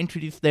also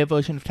introduced their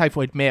version of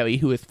Typhoid Mary,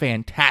 who is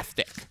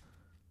fantastic.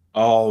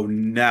 Oh,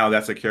 now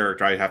that's a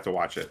character. I have to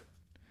watch it.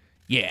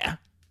 Yeah.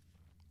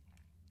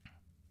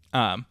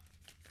 But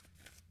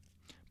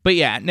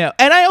yeah, no.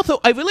 And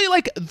I really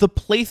like the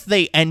place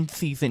they end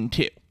season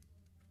 2.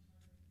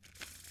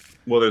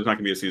 Well, there's not going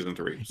to be a season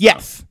 3. So.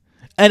 Yes.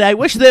 And I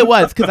wish there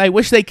was, because I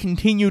wish they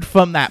continued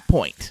from that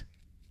point.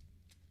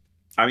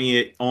 I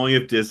mean, only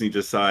if Disney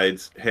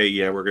decides, hey,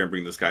 yeah, we're going to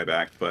bring this guy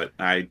back, but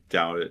I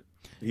doubt it.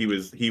 He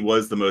was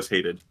the most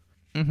hated.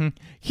 Mm-hmm.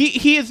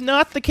 He is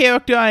not the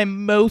character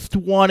I'm most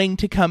wanting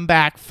to come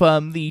back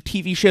from the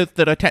TV shows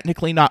that are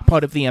technically not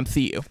part of the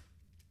MCU.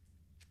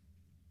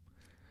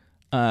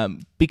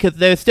 Because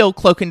there's still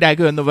Cloak and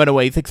Dagger and the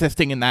Runaways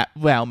existing in that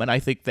realm, and I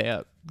think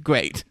they're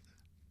great.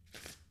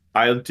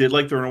 I did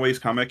like the Runaways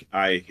comic.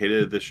 I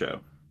hated the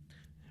show.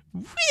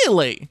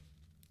 Really?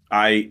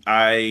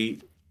 I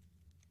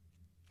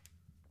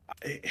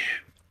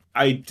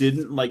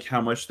didn't like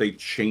how much they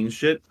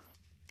changed it.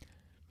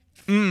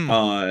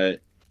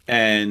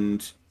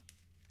 And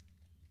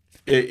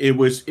it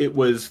was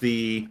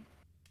the,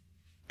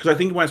 because I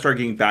think when I started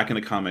getting back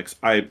into comics,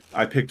 I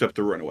picked up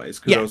the Runaways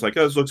because I was like,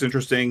 oh, this looks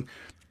interesting.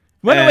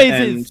 Runaways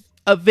is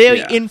a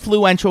very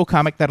influential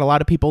comic that a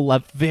lot of people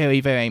love very,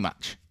 very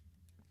much.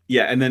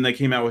 Yeah, and then they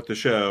came out with the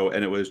show,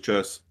 and it was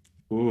just,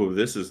 ooh,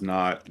 this is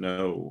not,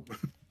 no.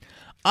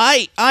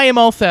 I am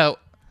also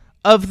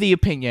of the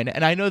opinion,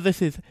 and I know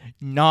this is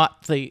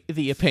not the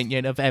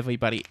opinion of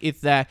everybody,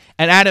 is that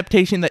an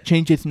adaptation that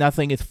changes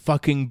nothing is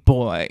fucking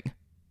boring.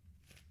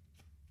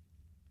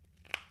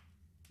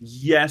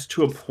 Yes,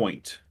 to a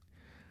point.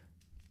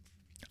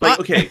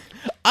 Like, okay.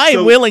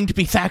 I'm willing to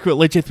be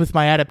sacrilegious with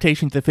my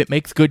adaptations if it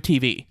makes good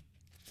TV.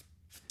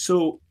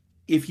 So,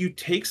 if you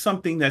take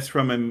something that's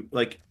from,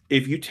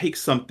 if you take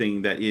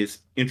something that is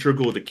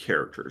integral to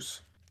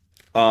characters,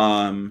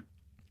 their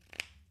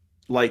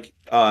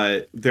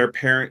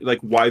parent, like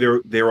why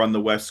they're on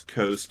the West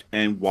Coast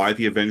and why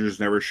the Avengers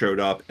never showed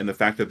up, and the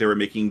fact that they were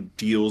making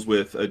deals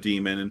with a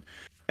demon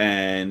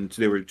and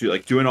they were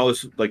doing all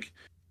this like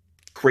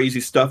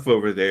crazy stuff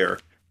over there,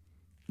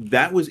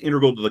 that was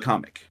integral to the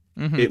comic.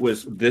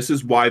 Mm-hmm. This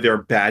is why they're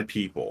bad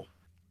people.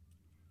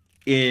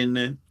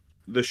 In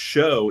the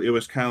show, it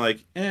was kind of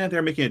like,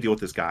 they're making a deal with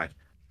this guy,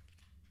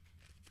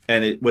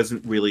 and it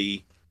wasn't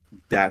really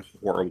that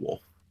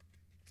horrible.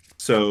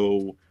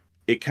 So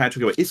it kind of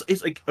took away.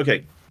 It's like,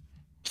 okay,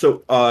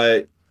 so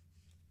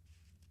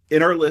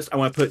in our list, I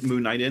want to put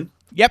Moon Knight in.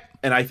 Yep.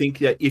 And I think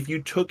that if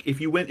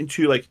you went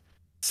into like,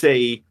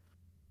 say,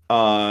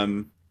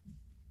 the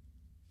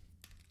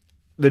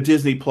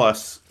Disney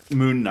Plus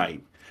Moon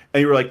Knight, and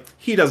you were like,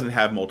 he doesn't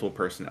have multiple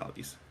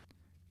personalities.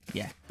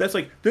 Yeah. That's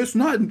like, this is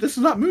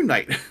not Moon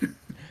Knight.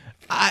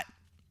 I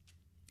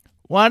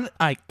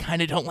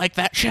kind of don't like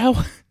that show.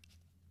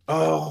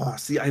 Oh,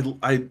 see,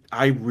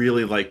 I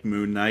really like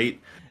Moon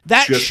Knight.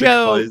 That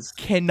show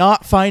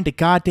cannot find a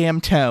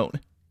goddamn tone.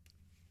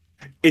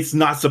 It's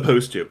not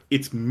supposed to.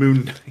 It's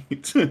Moon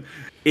Knight.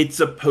 It's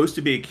supposed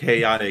to be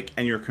chaotic,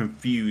 and you're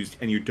confused,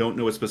 and you don't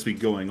know what's supposed to be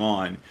going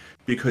on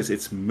because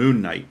it's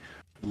Moon Knight.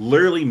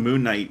 Literally,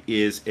 Moon Knight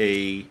is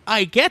a...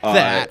 I get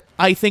that.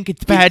 I think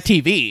it's bad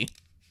TV.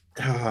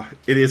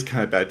 It is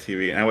kind of bad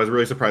TV, and I was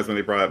really surprised when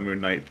they brought out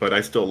Moon Knight, but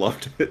I still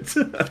loved it.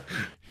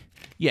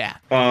 Yeah.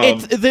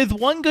 There's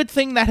one good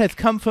thing that has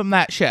come from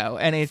that show,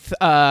 and it's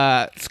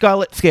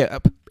Scarlet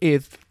Scarab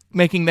is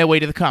making their way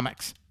to the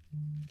comics.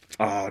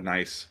 Oh,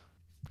 nice.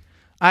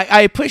 I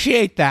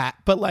appreciate that,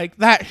 but like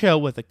that show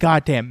was a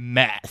goddamn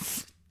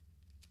mess.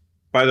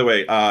 By the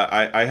way,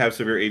 I have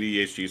severe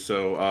ADHD,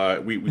 so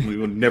we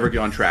will never get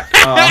on track.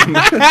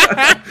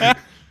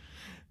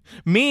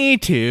 Me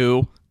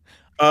too.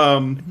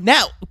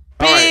 Now,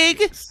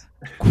 big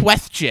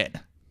question.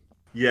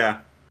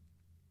 Yeah.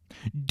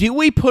 Do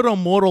we put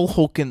Immortal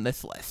Hulk in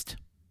this list?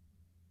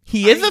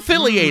 He is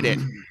affiliated.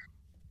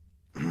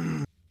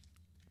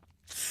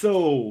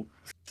 So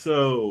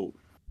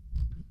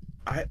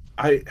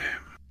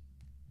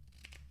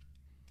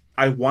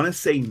I want to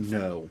say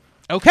no.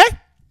 Okay.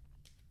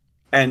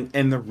 And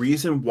the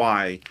reason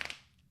why,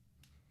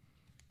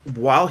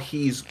 while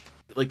he's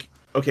like,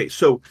 okay,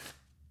 so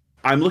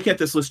I'm looking at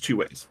this list two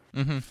ways.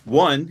 Mm-hmm.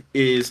 One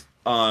is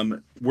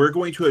we're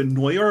going to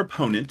annoy our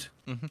opponent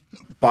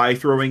by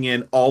throwing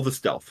in all the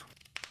stealth.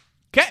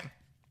 Okay.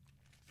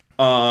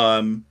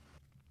 And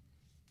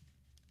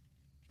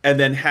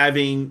then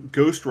having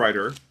Ghost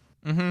Rider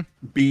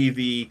be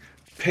the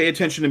pay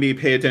attention to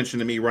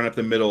me, run up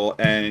the middle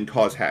and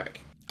cause havoc.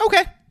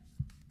 Okay.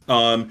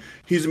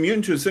 He's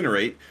immune to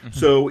incinerate,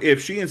 so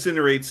if she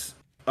incinerates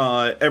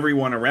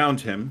everyone around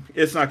him,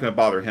 it's not going to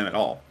bother him at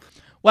all.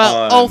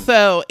 Well,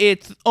 also,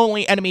 it's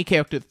only enemy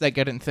characters that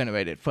get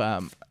incinerated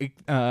from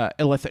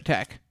illicit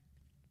tech.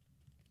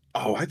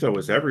 Oh, I thought it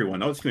was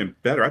everyone. Oh, it's going to be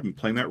better. I've been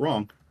playing that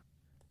wrong.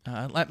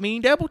 Let me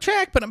double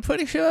check, but I'm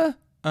pretty sure.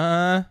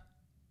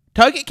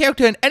 Target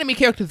character and enemy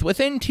characters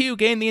within 2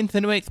 gain the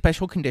incinerate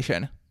special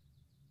condition.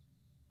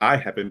 I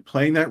have been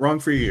playing that wrong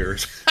for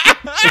years.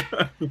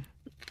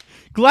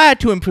 Glad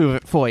to improve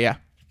it for you.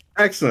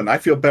 Excellent. I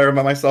feel better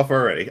about myself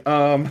already.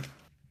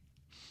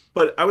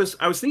 But I was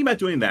thinking about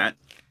doing that.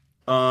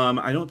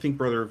 I don't think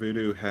Brother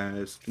Voodoo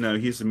has. No,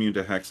 he's immune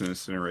to Hex and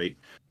Incinerate.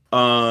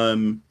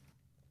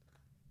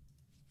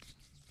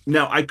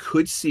 Now I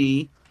could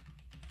see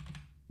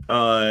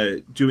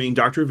doing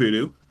Dr.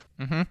 Voodoo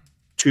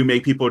to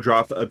make people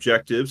drop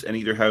objectives and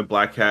either have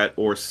Black Cat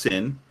or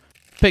Sin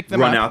pick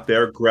them run up. out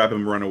there, grab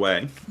them, run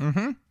away.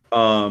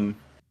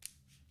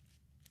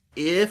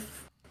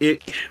 If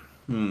it.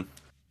 So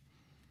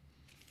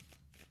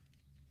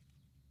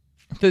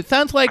it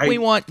sounds like we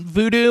want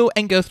Voodoo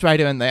and Ghost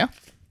Rider in there.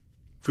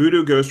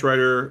 Voodoo, Ghost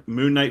Rider,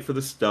 Moon Knight for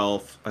the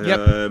stealth.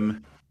 Yep.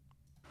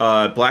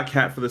 Black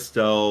Cat for the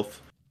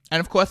stealth. And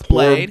of course,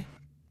 Blade.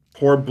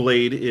 Poor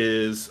Blade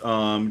is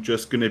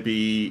just going to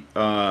be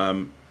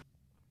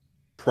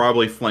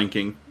probably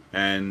flanking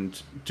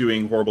and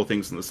doing horrible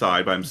things on the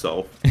side by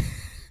himself.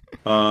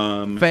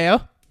 Fair.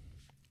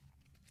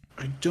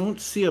 I don't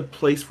see a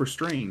place for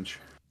Strange.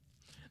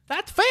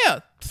 That's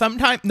fair.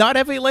 Sometimes not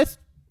every list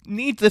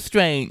needs a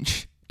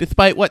Strange,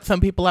 despite what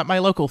some people at my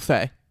local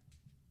say.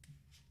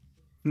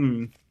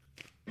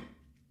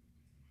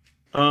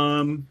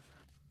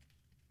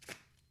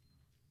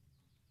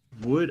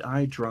 Would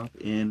I drop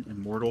in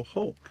Immortal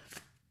Hulk?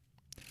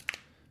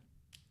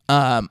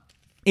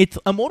 It's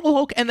Immortal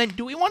Hulk, and then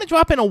do we want to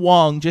drop in a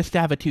Wong just to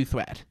have a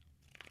 2-threat?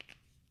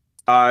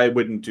 I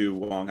wouldn't do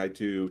Wong. I'd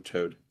do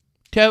Toad.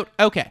 Toad?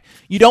 Okay.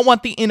 You don't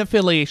want the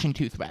in-affiliation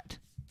 2-threat.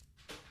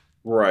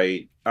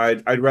 Right.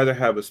 I'd rather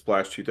have a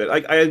splash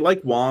 2-threat. I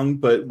like Wong,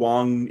 but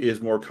Wong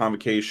is more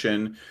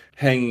convocation,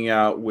 hanging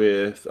out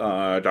with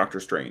Doctor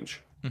Strange.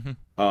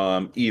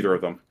 Either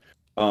of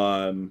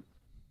them.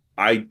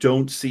 I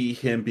don't see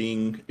him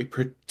being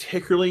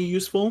particularly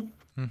useful.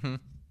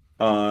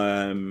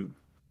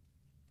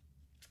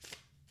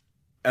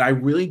 And I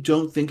really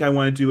don't think I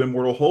want to do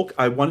Immortal Hulk.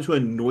 I wanted to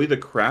annoy the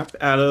crap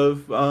out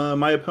of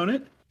my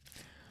opponent.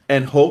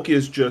 And Hulk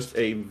is just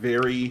a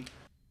very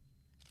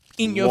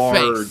in your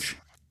face.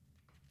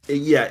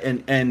 Yeah,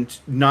 and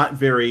not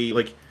very,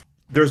 like,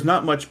 there's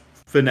not much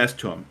finesse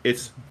to him.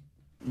 It's,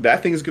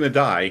 that thing's going to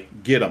die,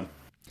 get him.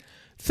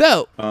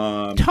 So,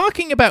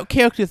 talking about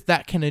characters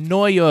that can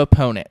annoy your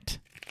opponent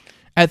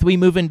as we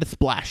move into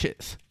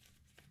splashes.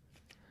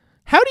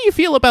 How do you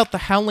feel about the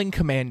Howling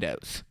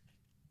Commandos?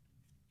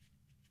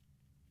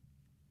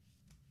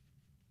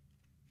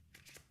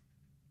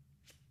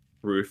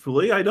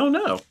 Truthfully, I don't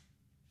know.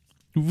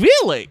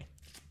 Really?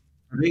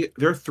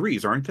 They're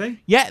 3s, aren't they?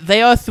 Yeah,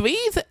 they are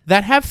 3s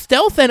that have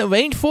stealth and a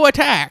range 4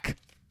 attack.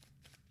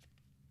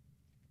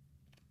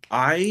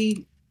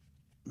 I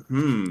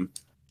don't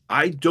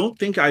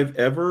think I've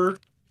ever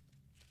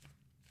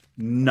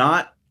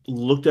not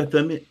looked at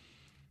them in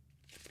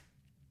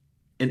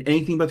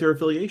anything but their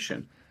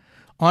affiliation.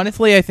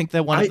 Honestly, I think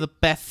they're one of the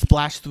best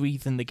splash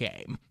 3s in the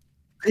game.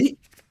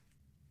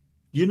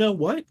 You know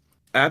what?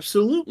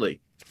 Absolutely.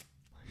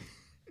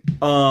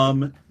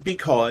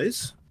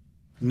 Because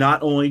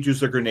not only do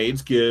their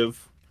grenades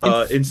give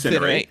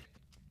incinerate,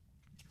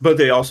 but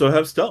they also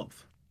have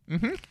stealth.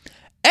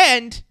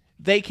 And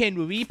they can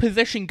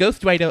reposition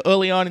Ghost Rider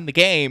early on in the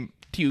game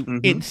to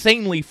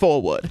insanely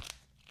forward.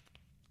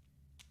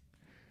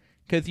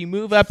 Because you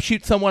move up,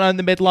 shoot someone on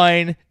the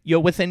midline, you're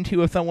within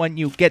 2 of someone,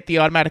 you get the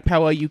automatic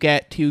power, you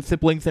get 2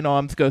 Siblings in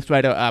Arms, Ghost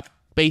Rider up,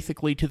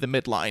 basically to the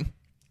midline.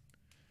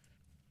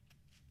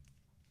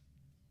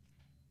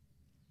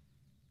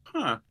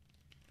 Huh.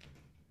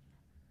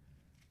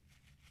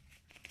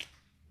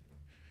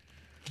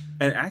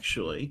 And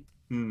actually,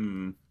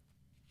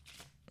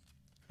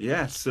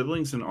 yeah,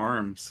 Siblings in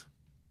Arms.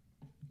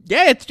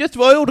 Yeah, it's just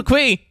Royal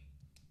Decree.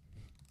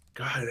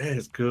 God, that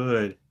is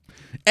good.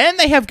 And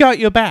they have got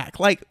your back.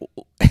 Like,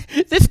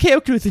 this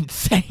character is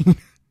insane.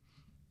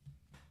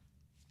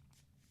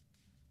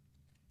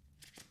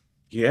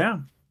 Yeah.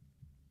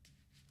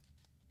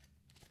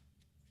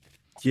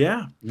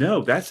 Yeah.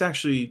 No, that's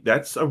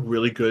a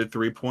really good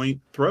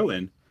 3-point throw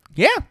in.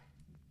 Yeah.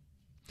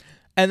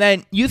 And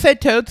then you said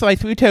Toad, so I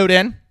threw Toad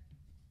in.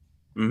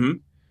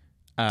 I'm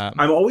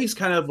always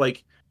kind of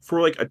like,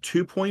 for like a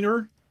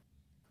 2-pointer,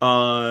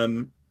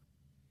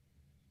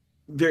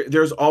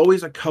 there's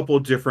always a couple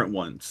different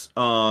ones.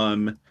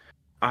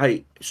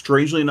 I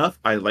strangely enough,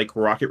 I like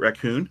Rocket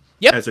Raccoon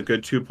Yep. as a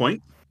good 2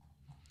 point.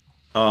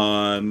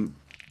 Um,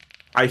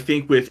 I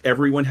think with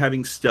everyone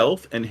having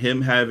stealth and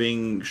him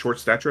having short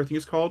stature, I think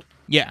it's called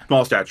Yeah.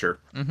 small stature.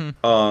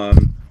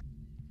 Mm-hmm.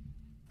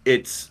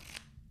 It's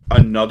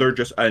another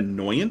just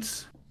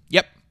annoyance.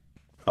 Yep.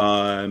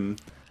 Um,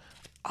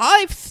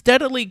 I've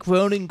steadily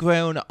grown and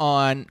grown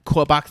on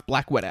Kor'bok's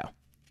Black Widow.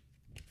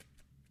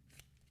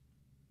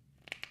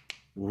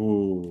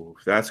 ooh,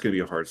 that's gonna be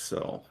a hard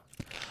sell.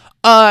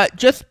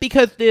 Just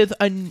because there's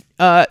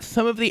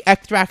some of the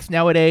extracts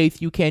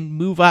nowadays you can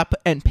move up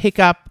and pick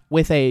up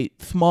with a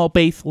small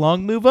base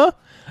long mover,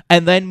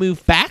 and then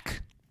move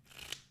back.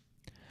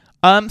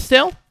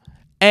 Still,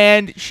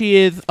 and she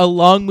is a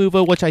long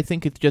mover, which I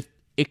think is just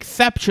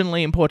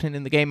exceptionally important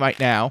in the game right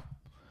now.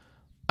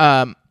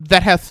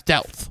 That has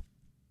stealth.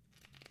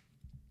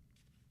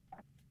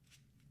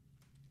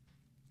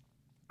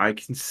 I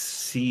can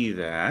see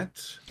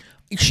that.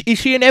 Is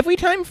she an every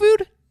time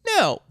food?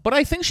 No, but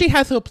I think she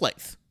has her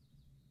place.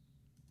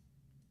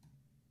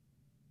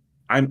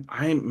 I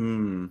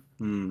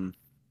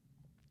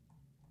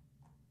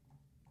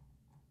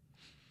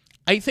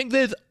think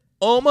there's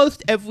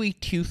almost every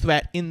 2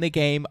 threat in the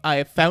game I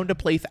have found a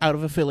place out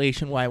of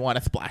affiliation where I want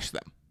to splash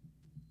them.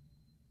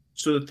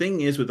 So the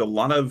thing is, with a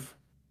lot of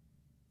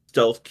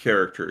stealth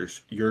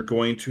characters, you're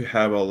going to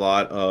have a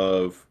lot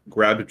of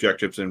grab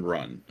objectives and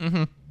run.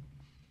 Mm-hmm.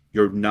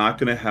 You're not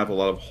going to have a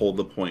lot of hold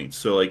the point.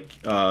 So like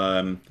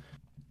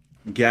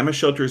gamma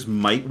shelters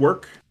might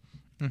work,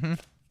 Mm-hmm.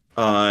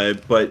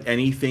 but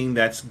anything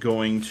that's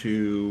going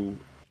to,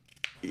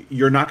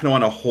 you're not going to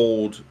want to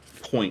hold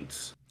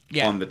points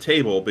on the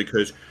table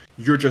because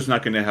you're just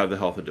not going to have the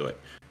health to do it.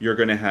 You're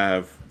going to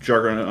have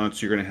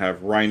juggernauts, you're going to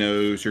have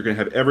rhinos, you're going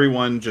to have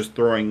everyone just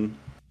throwing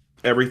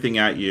everything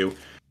at you,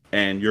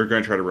 and you're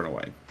going to try to run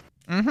away.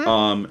 Mm-hmm.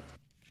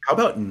 How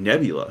about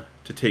Nebula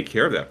to take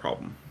care of that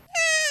problem?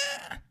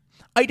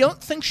 I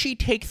don't think she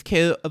takes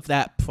care of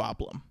that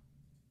problem.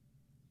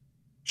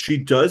 She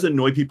does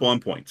annoy people on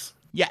points.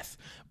 Yes,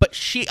 but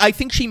I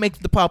think she makes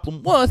the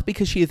problem worse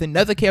because she is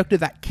another character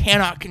that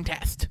cannot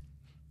contest.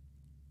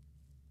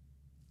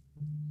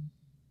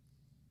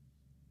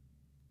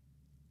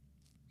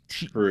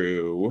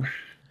 True.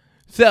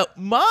 So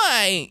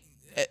my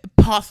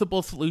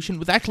possible solution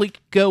was actually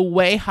go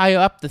way higher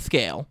up the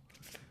scale.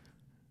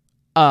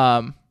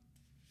 And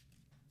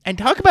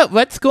talk about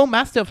Red Skull,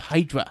 Master of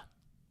Hydra.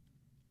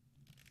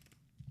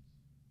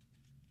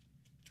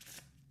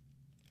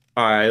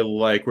 I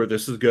like where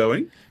this is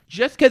going.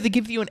 Just because it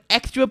gives you an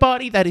extra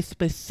body that is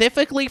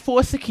specifically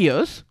for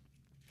secures.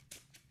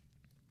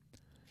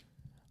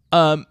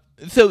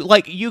 So,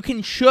 like, you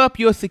can show up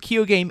your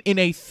secure game in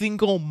a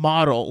single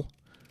model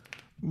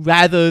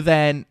rather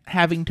than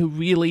having to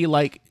really,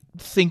 like,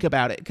 think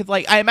about it. Because,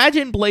 like, I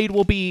imagine Blade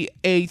will be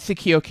a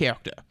secure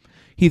character.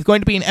 He's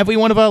going to be in every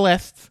one of our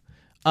lists,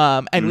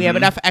 and we have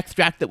enough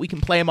extract that we can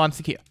play him on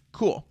secure.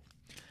 Cool.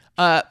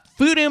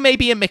 Voodoo may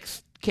be a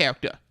mixed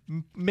character.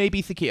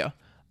 Maybe secure.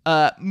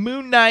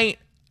 Moon Knight,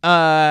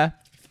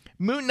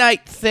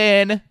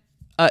 Sin,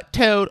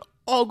 Toad,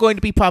 all going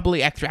to be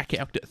probably extract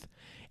characters.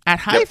 At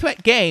high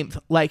threat games,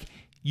 like,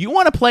 you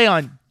want to play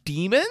on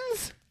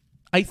demons?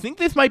 I think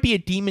this might be a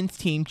demons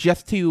team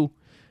just to,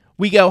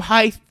 we go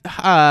high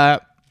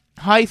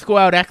score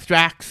out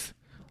extracts,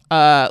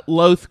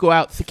 low score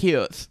out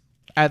secures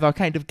as our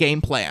kind of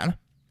game plan.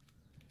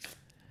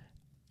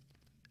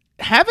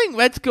 Having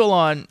Red Skull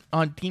on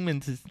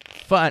demons is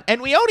fun,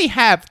 and we already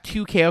have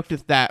 2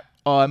 characters that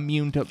are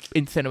immune to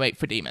incinerate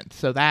for demons,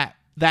 so that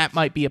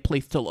might be a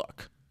place to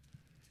look.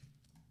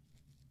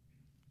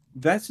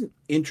 That's an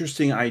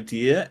interesting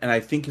idea, and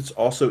I think it's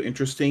also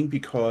interesting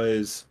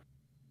because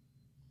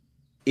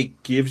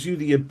it gives you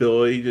the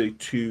ability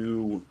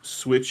to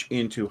switch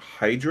into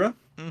Hydra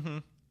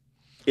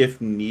if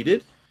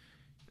needed.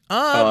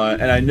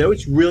 And I know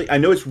it's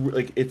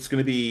like it's going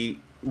to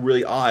be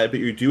really odd, but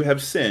you do have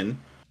Sin.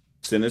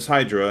 Sin is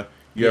Hydra.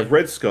 You have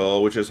Red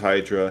Skull, which is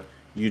Hydra.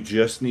 You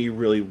just need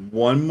really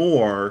one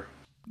more.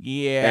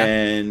 Yeah.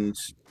 And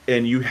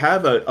you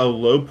have a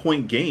low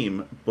point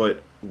game,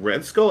 but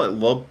Red Skull at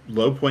low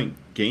point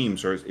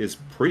games is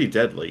pretty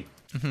deadly.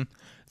 Mm-hmm.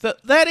 So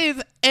that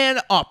is an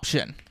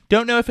option.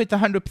 Don't know if it's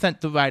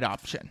 100% the right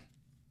option.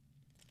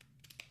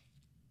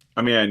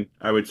 I mean,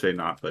 I would say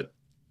not, but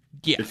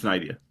yeah, it's an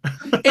idea.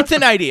 It's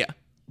an idea.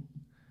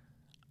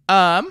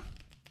 Yeah.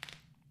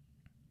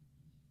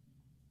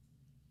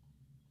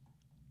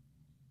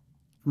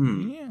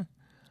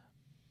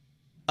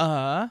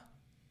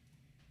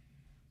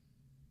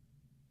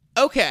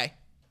 Okay.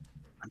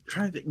 I'm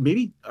trying to think.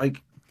 Maybe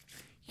like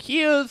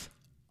here's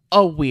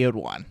a weird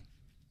one.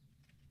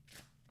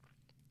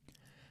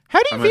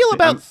 How do you feel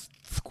about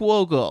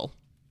Squirrel Girl?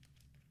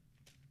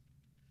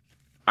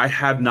 I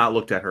have not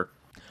looked at her.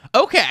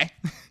 Okay.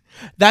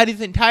 That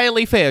is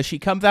entirely fair. She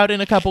comes out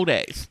in a couple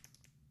days.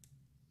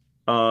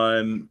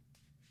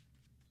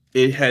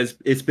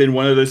 It's been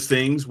one of those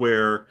things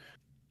where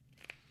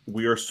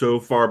we are so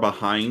far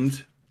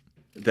behind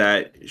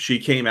that she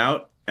came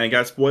out and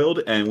got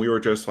spoiled, and we were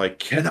just like,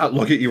 cannot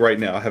look at you right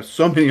now. I have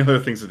so many other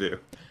things to do.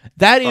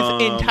 That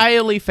is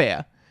entirely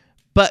fair.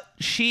 But As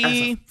a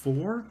she...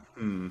 4?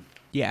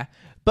 Yeah.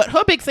 But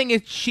her big thing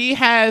is she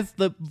has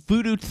the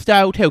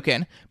voodoo-style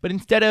token, but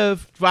instead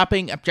of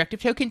dropping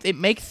objective tokens, it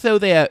makes so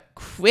their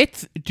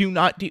crits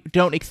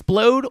don't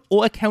explode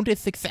or count as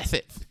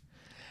successes.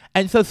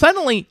 And so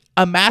suddenly,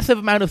 a massive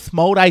amount of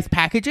small dice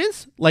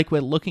packages, like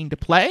we're looking to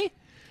play,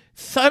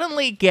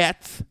 suddenly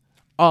gets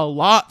a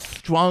lot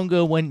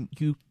stronger when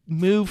you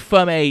move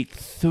from a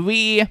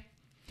 3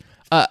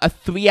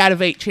 out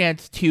of 8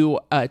 chance to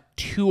a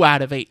 2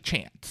 out of 8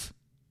 chance.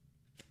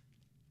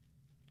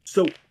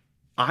 So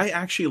I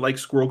actually like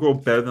Squirrel Girl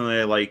better than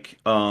I like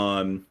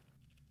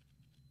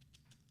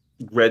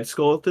Red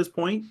Skull at this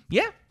point.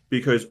 Yeah.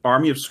 Because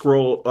Army of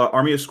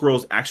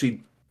Squirrels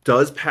actually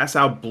does pass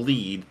out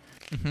bleed.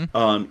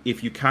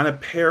 If you kind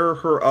of pair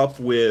her up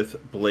with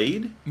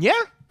Blade. Yeah.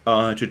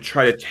 To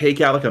try to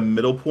take out like a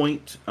middle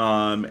point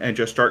and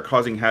just start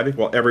causing havoc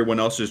while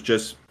everyone else is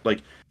just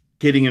like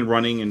hitting and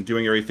running and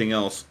doing everything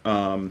else.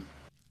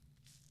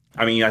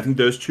 I mean, I think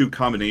those two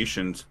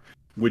combinations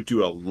would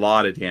do a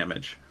lot of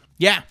damage.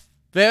 Yeah,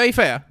 very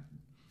fair.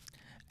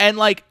 And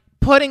like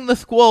putting the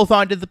squirrels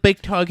onto the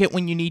big target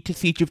when you need to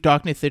Siege of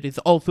Darkness it is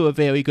also a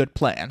very good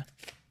plan.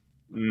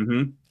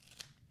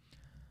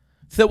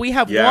 So we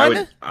have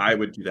one. I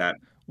would do that.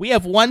 We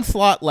have one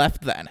slot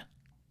left then.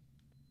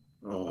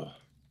 Oh.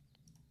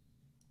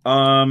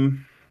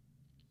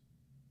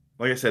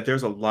 Like I said,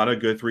 there's a lot of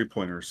good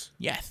 3-pointers.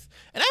 Yes.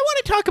 And I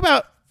want to talk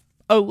about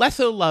a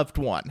lesser loved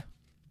one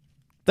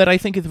that I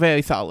think is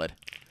very solid.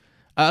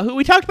 Who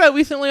we talked about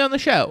recently on the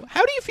show.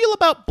 How do you feel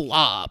about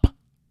Blob?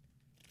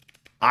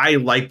 I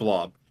like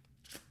Blob.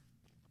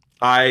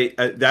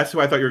 That's who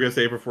I thought you were going to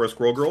say before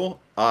Squirrel Girl.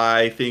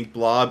 I think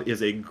Blob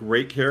is a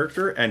great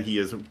character, and he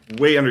is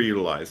way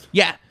underutilized.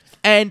 Yeah,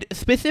 and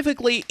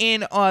specifically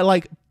in our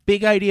like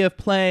big idea of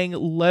playing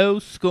low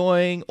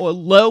scoring or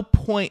low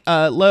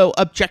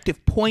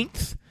objective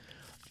points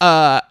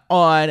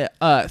on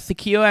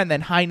Secure and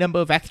then high number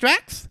of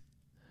extracts.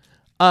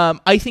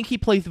 I think he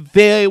plays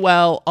very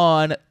well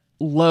on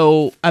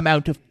low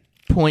amount of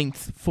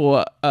points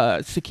for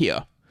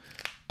Secure.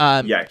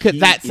 Because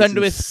that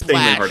Thunderous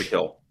Splash. Hard to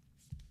kill.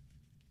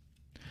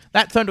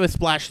 That Thunderous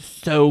Splash is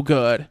so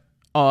good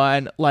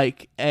on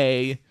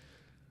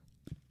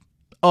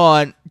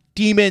on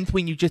demons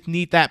when you just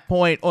need that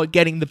point, or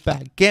getting the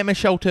bad Gamma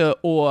Shelter,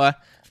 or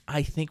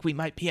I think we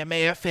might be a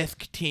Mayor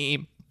Fisk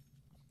team.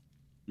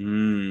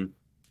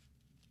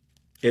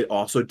 It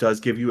also does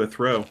give you a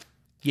throw.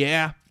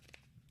 Yeah.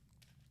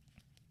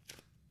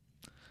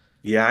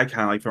 Yeah, I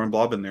kind of like throwing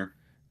Blob in there.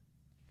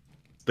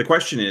 The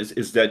question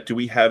is that do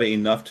we have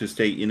enough to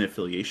stay in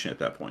affiliation at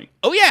that point?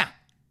 Oh, yeah.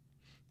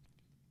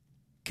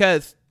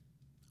 Because,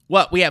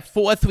 we have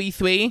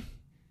 4-3-3.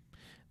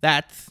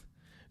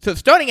 So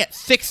starting at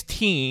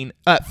 15,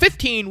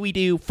 we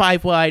do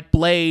 5-wide,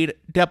 Blade,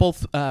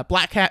 Devils,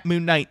 Black Cat,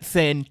 Moon Knight,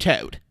 Sin,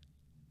 Toad.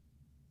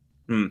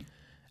 And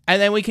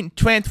then we can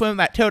transform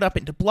that Toad up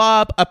into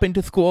Blob, up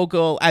into Squirrel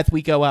Girl as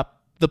we go up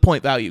the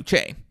point value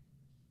chain.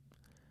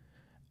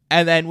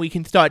 And then we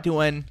can start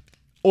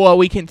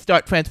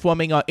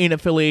transforming our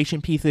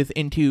in-affiliation pieces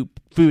into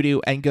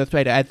Voodoo and Ghost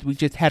Rider as we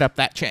just head up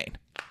that chain.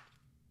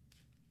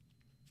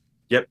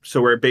 Yep.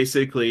 So we're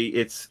basically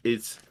it's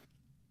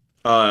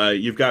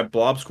you've got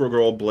Blob, Squirrel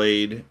Girl,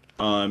 Blade,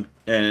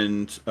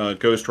 and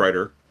Ghost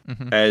Rider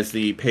as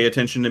the pay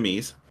attention to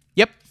me's.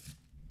 Yep.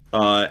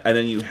 And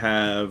then you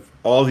have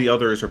all the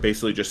others are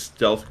basically just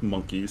stealth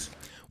monkeys.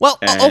 Well,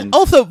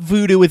 also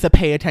Voodoo is a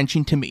pay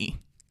attention to me.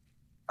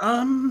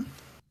 I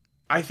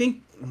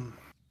think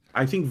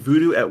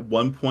Voodoo at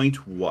one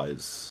point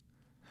was.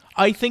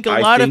 I think a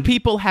lot of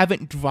people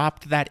haven't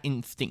dropped that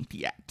instinct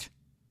yet.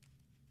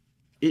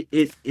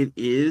 It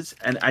is,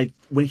 and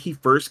when he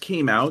first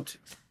came out,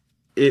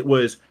 it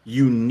was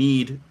you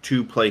need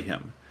to play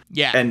him.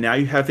 Yeah. And now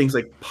you have things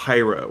like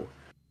Pyro.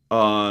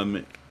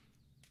 And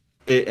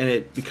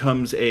it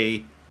becomes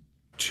do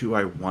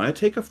I want to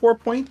take a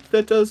 4-point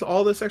that does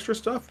all this extra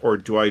stuff, or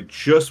do I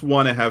just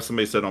want to have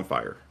somebody set on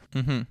fire?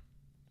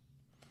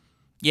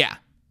 Yeah.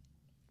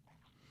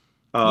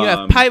 You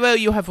have Pyro,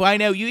 you have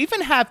Rhino, you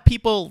even have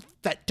people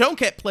that don't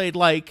get played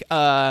like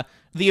the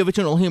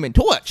original Human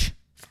Torch.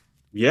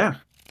 Yeah.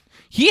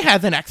 He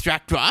has an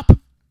extract drop.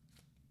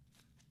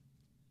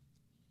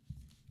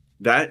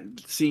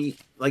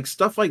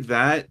 Stuff like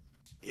that.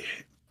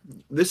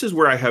 This is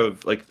where I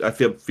have I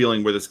feel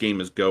feeling where this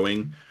game is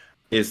going,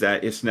 is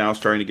that it's now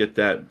starting to get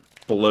that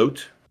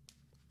bloat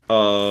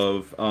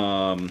of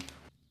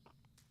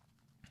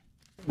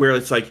where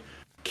it's like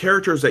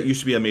characters that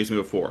used to be amazing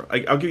before.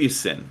 I'll give you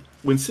Sin.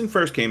 When Sin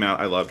first came out,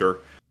 I loved her.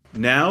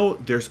 Now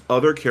there's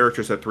other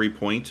characters at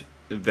 3-point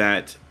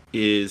that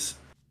is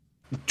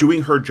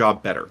doing her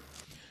job better.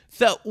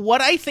 So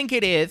what I think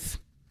it is,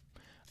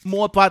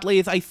 more broadly,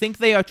 is I think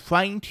they are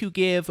trying to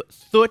give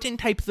certain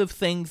types of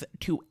things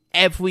to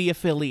every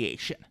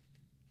affiliation.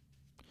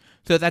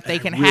 so that they I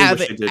can really have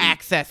wish they didn't.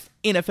 access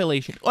in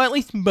affiliation, or at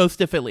least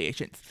most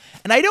affiliations.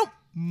 And I don't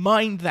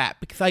mind that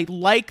because I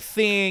like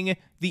seeing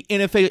the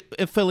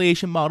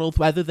affiliation models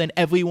rather than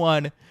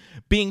everyone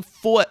being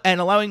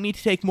and allowing me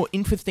to take more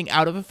interesting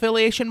out of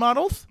affiliation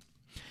models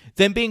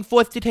than being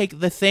forced to take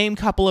the same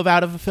couple of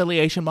out of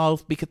affiliation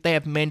models because they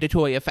have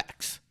mandatory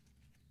effects.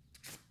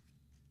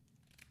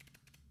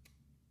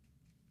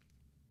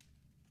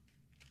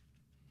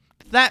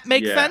 Does that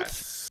make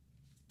sense?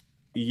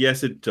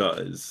 Yes, it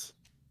does.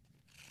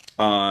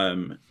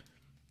 So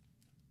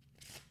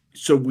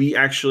we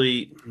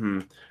actually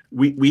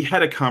we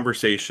had a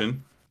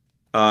conversation.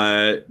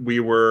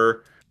 We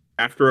were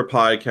after a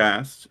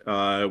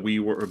podcast. We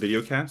were a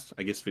video cast,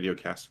 I guess video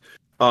cast.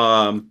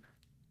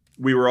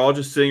 We were all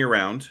just sitting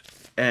around,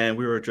 and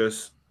we were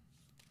just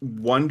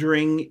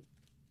wondering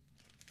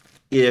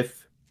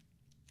if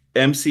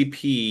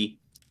MCP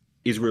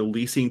is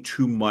releasing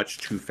too much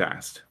too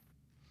fast.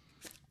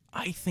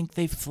 I think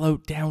they've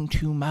slowed down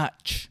too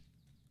much.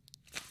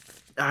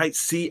 I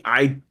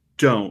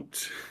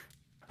don't.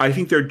 I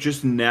think they're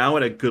just now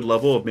at a good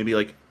level of maybe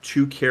like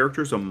 2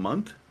 characters a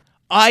month.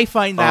 I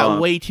find that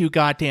way too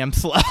goddamn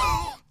slow.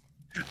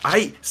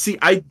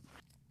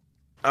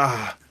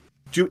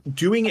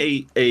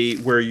 Doing a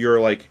where you're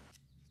like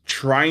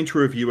trying to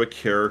review a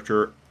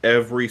character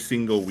every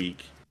single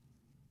week,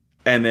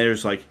 and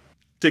there's like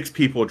 6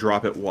 people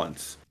drop at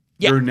once.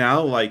 Yeah. You're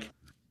now like,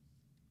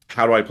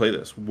 how do I play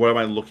this? What am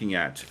I looking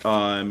at?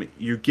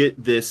 You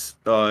get this,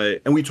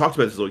 and we talked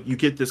about this. You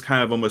get this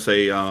kind of almost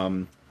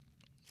a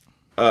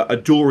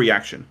dual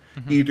reaction.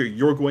 Mm-hmm. Either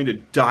you're going to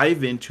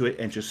dive into it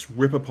and just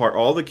rip apart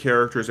all the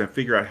characters and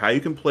figure out how you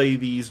can play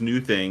these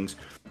new things,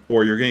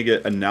 or you're going to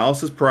get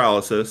analysis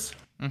paralysis,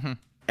 mm-hmm.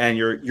 and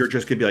you're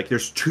just going to be like,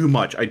 "There's too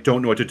much. I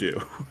don't know what to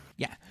do."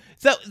 Yeah.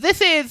 So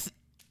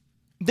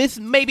this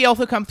maybe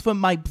also comes from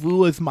my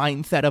brewer's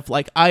mindset of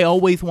like, I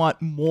always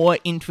want more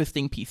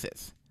interesting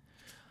pieces.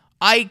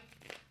 I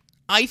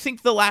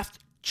think the last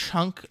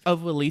chunk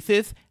of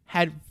releases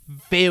had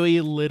very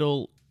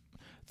little.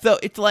 So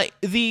it's like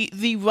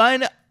the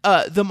run,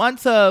 the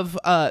months of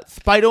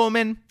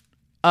Spider-Woman,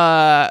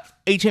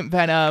 Agent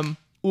Venom,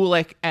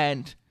 Ulick,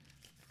 and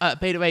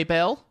Beta Ray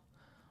Bill.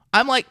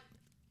 I'm like,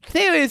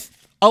 there is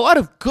a lot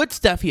of good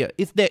stuff here.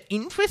 Is there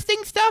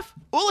interesting stuff?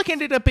 Ulick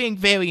ended up being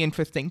very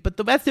interesting, but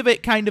the rest of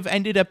it kind of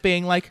ended up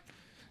being like,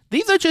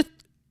 these are just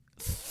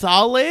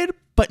solid,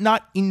 but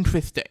not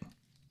interesting.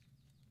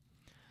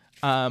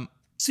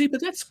 See, but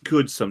that's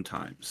good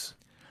sometimes.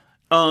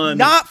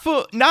 Not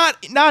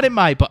in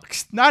my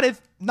books. Not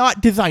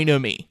designer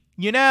me,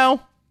 you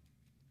know?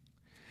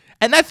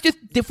 And that's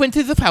just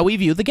differences of how we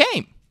view the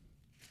game.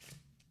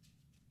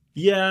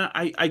 Yeah,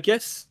 I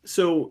guess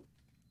so.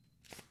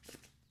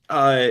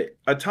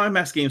 Atomic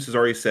Mass Games has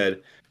already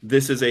said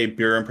this is a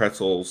beer and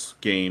pretzels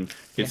game.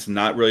 It's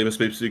not really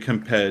supposed to be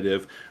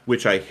competitive,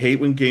 which I hate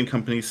when game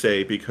companies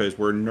say, because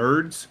we're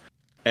nerds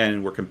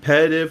and we're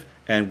competitive,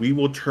 and we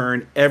will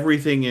turn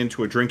everything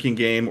into a drinking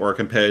game or a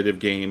competitive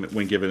game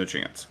when given a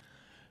chance.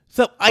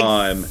 So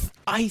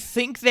I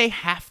think they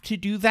have to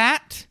do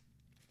that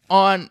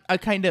on a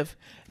kind of,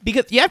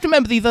 because you have to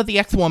remember these are the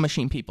ex-War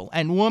Machine people,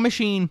 and War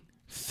Machine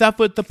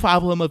suffered the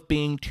problem of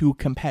being too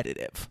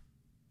competitive.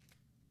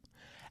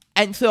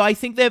 And so I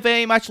think they're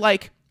very much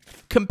like,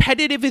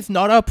 competitive is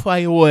not our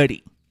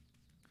priority,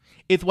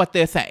 is what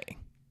they're saying.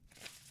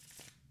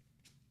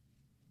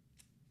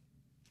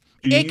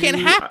 It can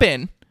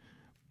happen,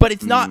 but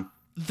it's not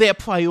their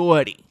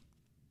priority.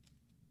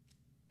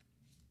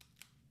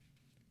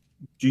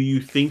 Do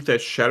you think that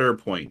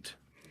Shatterpoint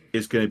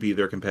is going to be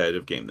their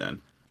competitive game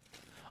then?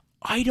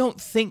 I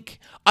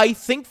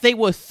think they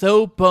were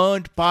so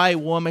burned by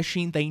War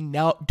Machine, they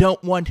now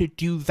don't want to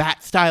do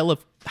that style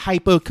of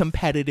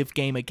hyper-competitive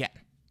game again.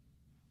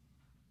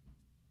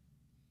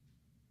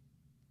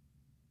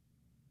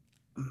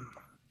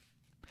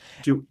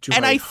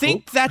 I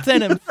think that's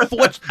an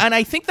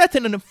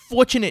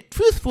unfortunate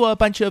truth for a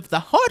bunch of the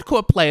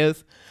hardcore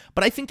players,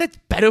 but I think that's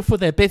better for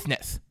their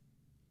business.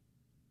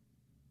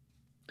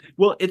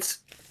 Well,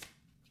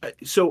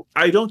 so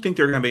I don't think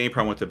they're going to have any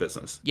problem with the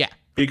business. Yeah.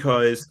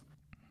 Because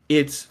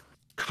it's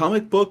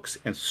comic books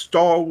and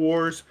Star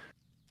Wars.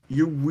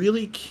 You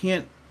really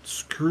can't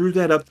screw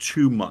that up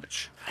too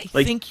much. I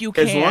think you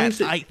can. As long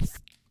as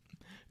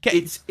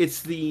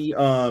it's the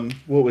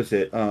what was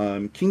it?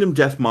 Kingdom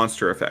Death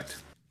Monster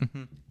effect.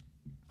 Mm-hmm.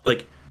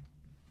 Like,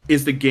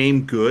 is the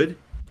game good?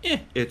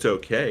 It's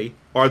okay.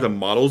 Are the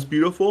models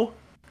beautiful?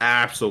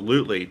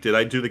 Absolutely. Did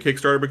I do the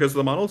Kickstarter because of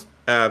the models?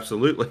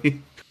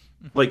 Absolutely.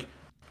 Like,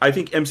 I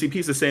think MCP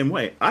is the same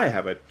way. I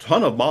have a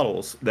ton of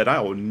models that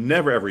I will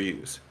never ever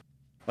use.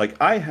 Like,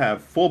 I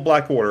have full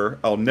Black Order.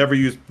 I'll never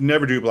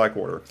do Black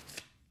Order.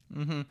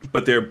 Mm-hmm.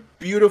 But they're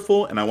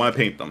beautiful, and I want to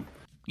paint them.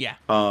 Yeah.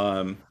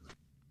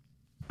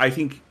 I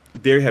think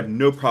they have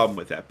no problem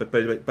with that.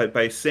 But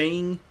by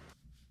saying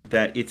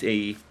that it's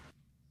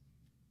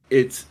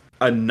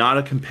not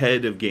a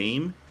competitive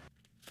game,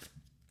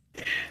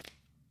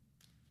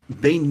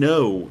 they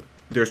know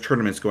there's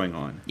tournaments going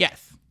on.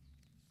 Yes.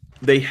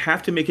 they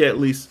have to make it at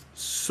least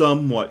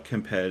somewhat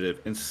competitive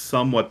and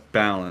somewhat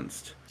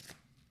balanced,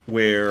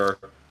 where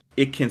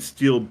it can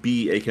still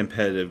be a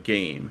competitive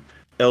game.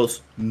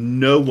 Else,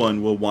 no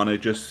one will want to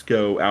just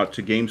go out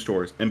to game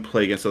stores and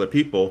play against other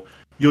people.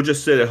 You'll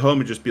just sit at home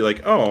and just be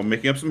like, "Oh, I'm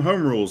making up some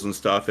home rules and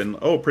stuff," and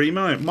 "Oh, pretty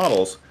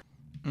models."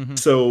 Mm-hmm.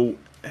 So,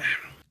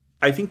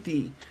 I think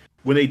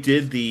when they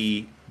did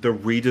the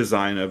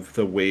redesign of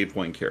the Wave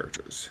 1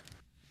 characters,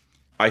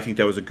 I think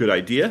that was a good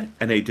idea,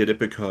 and they did it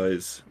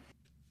because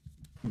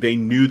they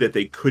knew that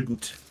they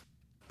couldn't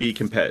be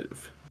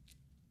competitive.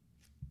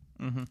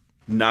 Mm-hmm.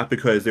 Not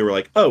because they were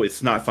like, "Oh,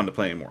 it's not fun to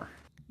play anymore."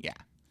 Yeah.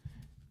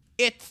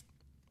 It's,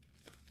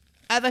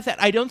 as I said,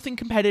 I don't think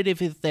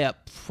competitive is their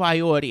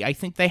priority. I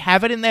think they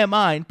have it in their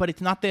mind, but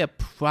it's not their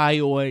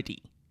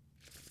priority.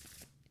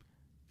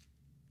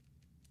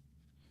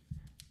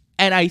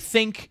 And I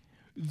think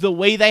the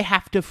way they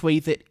have to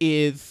phrase it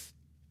is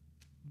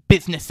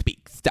business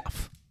speak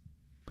stuff.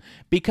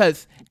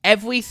 Because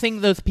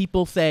everything those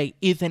people say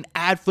is an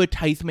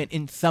advertisement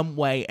in some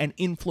way and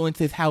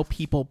influences how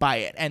people buy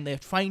it. And they're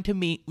trying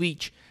to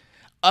reach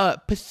a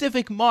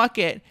specific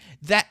market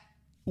that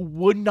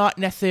would not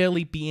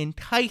necessarily be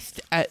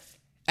enticed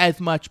as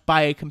much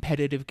by a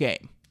competitive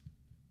game.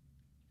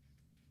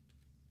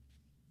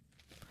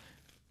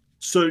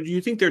 So do you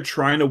think they're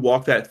trying to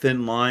walk that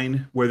thin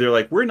line where they're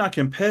like, we're not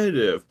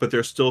competitive, but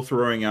they're still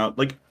throwing out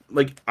like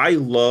I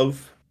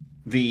love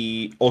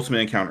the Ultimate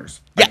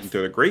Encounters. Yes. I think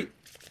they're great.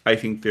 I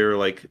think they're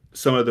like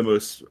some of the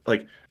most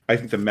like I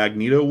think the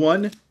Magneto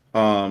one.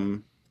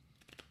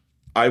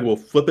 I will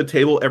flip a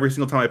table every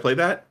single time I play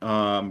that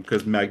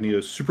because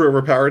Magneto's super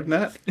overpowered in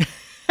that.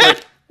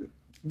 But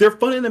they're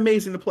fun and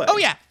amazing to play. Oh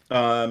yeah.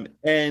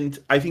 And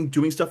I think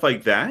doing stuff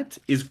like that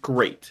is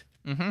great.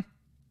 Mm-hmm.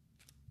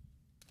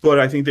 But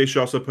I think they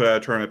should also put out a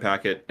tournament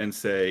packet and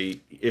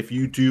say, if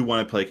you do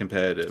want to play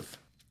competitive,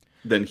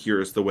 then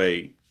here's the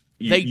way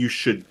you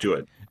should do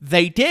it.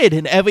 They did,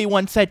 and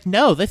everyone said,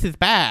 no, this is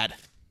bad.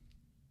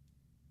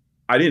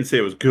 I didn't say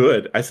it was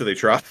good. I said they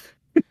tried.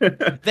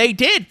 They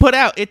did put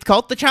out, it's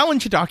called the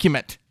challenge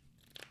document.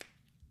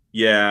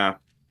 Yeah,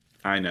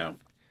 I know.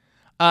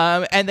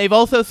 And they've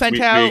also sent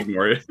out we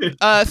ignored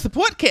it.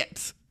 support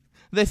kits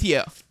this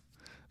year.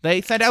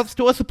 They sent out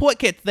store support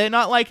kits. They're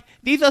not like,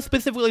 these are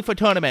specifically for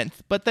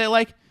tournaments, but they're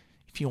like,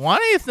 if you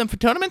want to use them for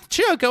tournaments,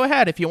 sure, go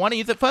ahead. If you want to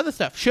use it for other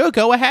stuff, sure,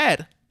 go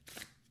ahead.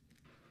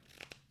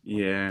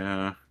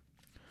 Yeah.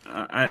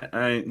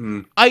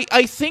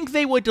 I think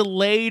they were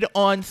delayed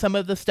on some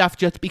of the stuff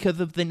just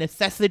because of the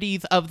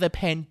necessities of the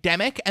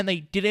pandemic, and they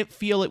didn't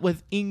feel it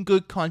was in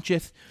good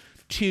conscience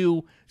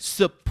to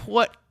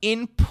support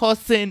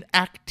in-person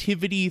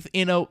activities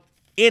in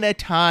a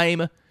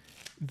time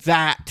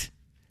that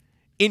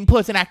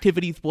in-person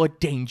activities were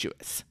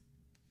dangerous.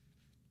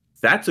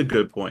 That's a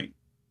good point.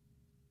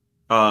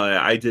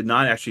 I did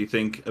not actually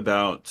think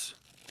about...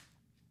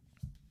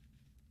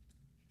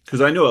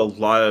 Because I know a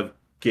lot of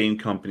game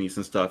companies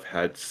and stuff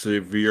had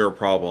severe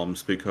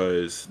problems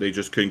because they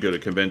just couldn't go to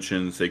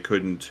conventions. They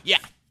couldn't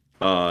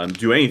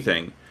do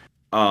anything.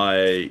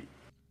 Like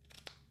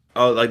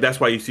that's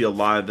why you see a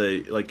lot of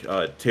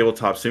the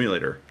Tabletop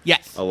Simulator.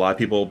 Yes. A lot of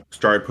people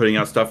started putting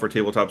out stuff for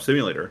Tabletop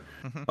Simulator.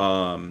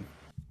 Mm-hmm.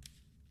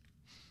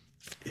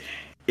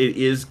 It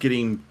is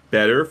getting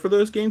better for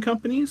those game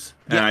companies,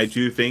 and yes. I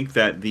do think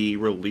that the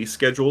release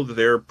schedule that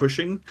they're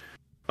pushing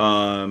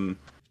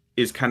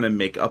is kind of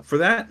make up for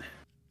that.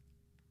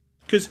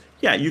 Because,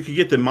 yeah, you could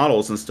get the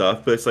models and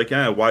stuff, but it's like,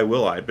 why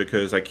will I?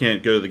 Because I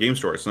can't go to the game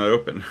store. It's not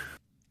open.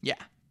 Yeah.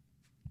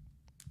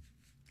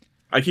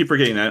 I keep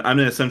forgetting that. I'm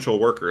an essential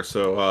worker,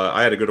 so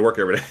I had to go to work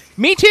every day.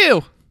 Me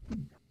too!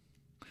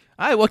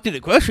 I worked at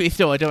a grocery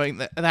store during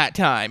that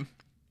time.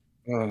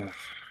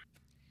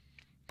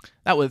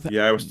 That was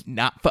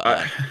not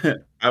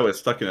fun. I was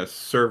stuck in a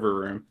server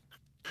room.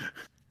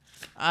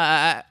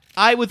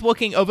 I was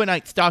working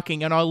overnight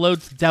stocking, and our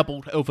loads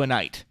doubled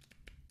overnight.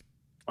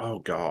 Oh,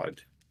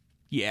 God.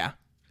 Yeah.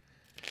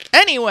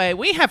 Anyway,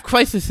 we have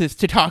crises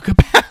to talk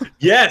about.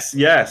 Yes.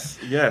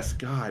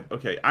 God.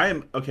 Okay.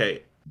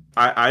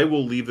 I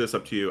will leave this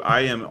up to you. I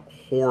am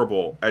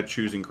horrible at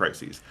choosing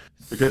crises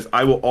because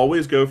I will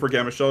always go for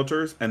gamma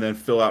shelters and then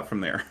fill out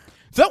from there.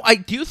 So I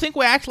do think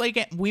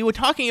we were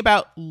talking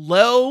about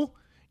low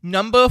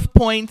number of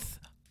points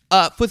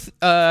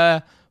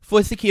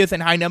for secures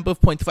and high number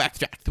of points for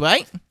extracts,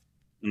 right?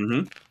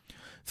 Mm-hmm.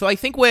 So I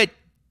think we're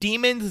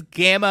demons,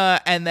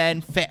 gamma, and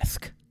then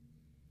Fisk.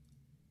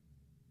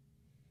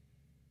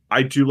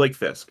 I do like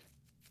Fisk.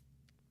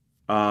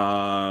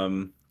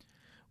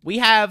 We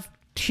have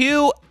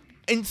 2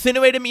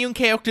 Incinerate immune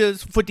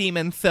characters for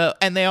demons,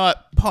 and they are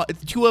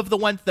 2 of the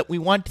ones that we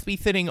want to be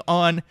sitting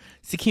on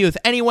secures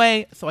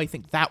anyway, so I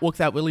think that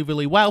works out really,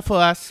 really well for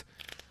us.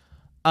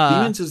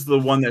 Demons is the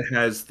one that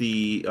has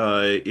the,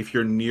 if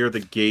you're near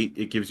the gate,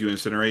 it gives you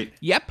Incinerate?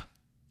 Yep.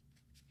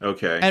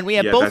 Okay. And we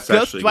have both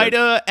Ghost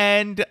Rider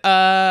and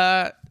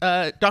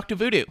Dr.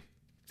 Voodoo.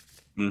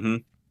 Mm-hmm.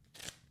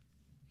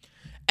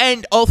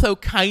 And also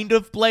kind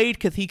of Blade,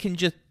 because he can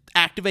just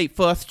activate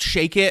first,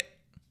 shake it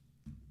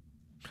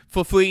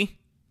for free.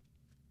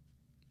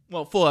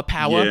 Well, for a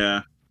power.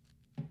 Yeah.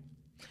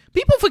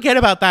 People forget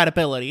about that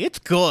ability. It's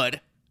good.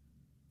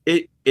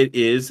 It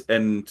is,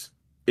 and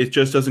it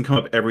just doesn't come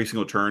up every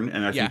single turn,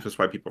 and I think that's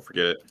why people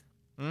forget it.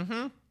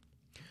 Mm-hmm.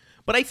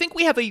 But I think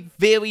we have a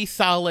very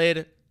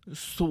solid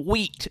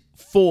suite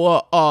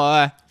for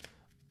our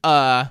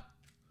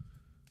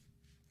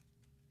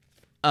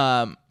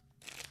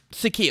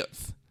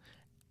secures.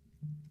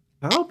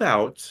 How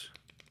about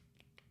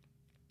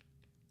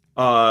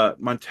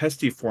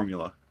Montesti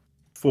formula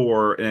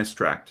for an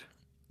extract?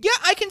 Yeah,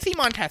 I can see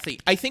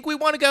Montesi. I think we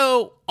want to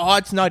go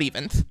odds, not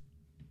evens.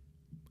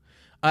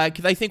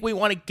 Because I think we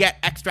want to get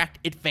extract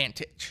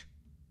advantage.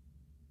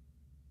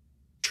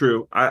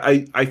 True.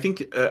 I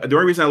think the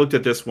only reason I looked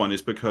at this one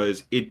is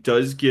because it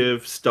does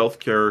give stealth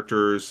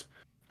characters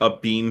a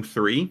beam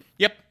 3.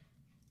 Yep.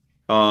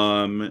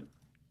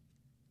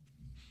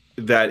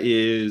 That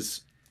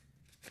is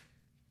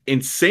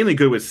insanely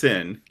good with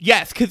Sin.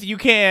 Yes, because you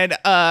can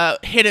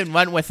hit and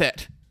run with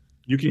it.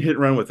 You can hit and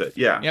run with it,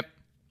 yeah. Yep.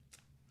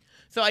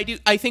 So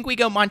I think we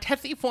go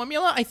Montesi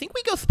formula. I think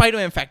we go Spider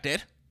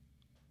Infected.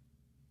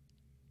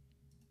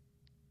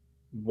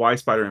 Why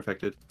Spider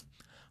Infected?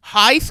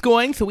 High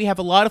scoring, so we have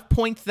a lot of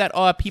points that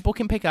people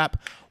can pick up.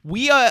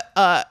 We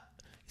are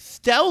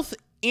stealth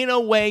in a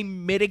way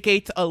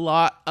mitigates a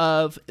lot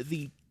of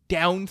the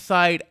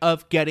downside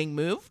of getting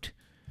moved,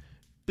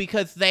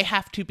 because they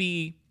have to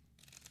be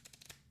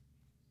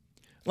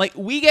like,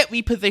 we get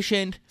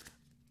repositioned,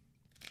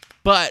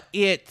 but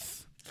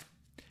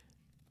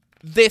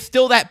there's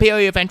still that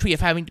barrier of entry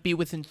of having to be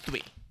within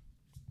 3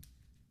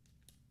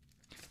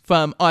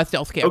 from our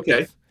stealth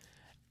characters.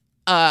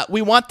 Okay.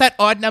 We want that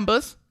odd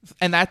numbers,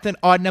 and that's an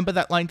odd number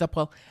that lines up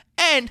well.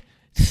 And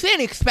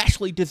Sin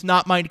especially does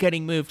not mind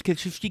getting moved,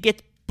 because if she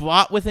gets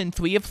brought within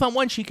 3 of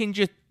someone, she can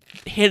just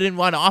hit and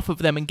run off of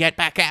them and get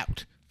back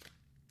out.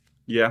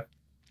 Yeah.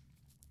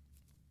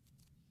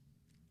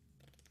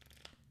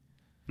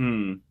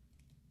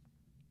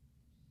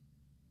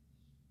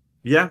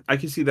 Yeah, I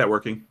can see that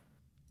working.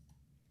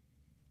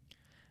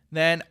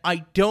 Then I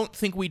don't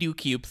think we do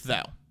cubes,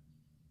 though.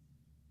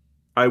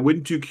 I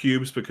wouldn't do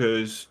cubes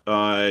because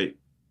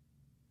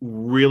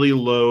really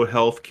low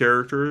health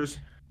characters,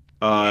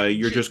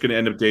 you're just going to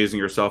end up dazing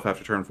yourself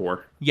after turn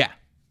 4. Yeah.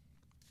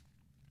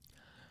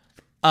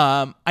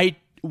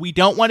 We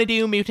don't want to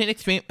do mutant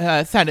extreme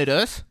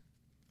senators.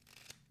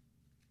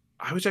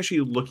 I was actually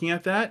looking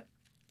at that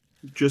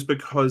just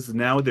because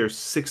now there's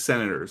 6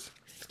 senators.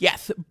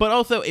 Yes, but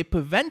also it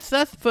prevents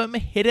us from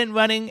hit and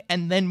running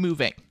and then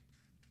moving.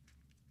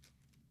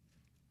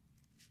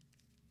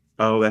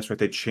 Oh, that's right.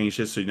 They changed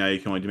it, so now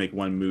you can only make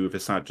 1 move.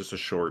 It's not just a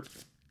short.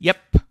 Yep.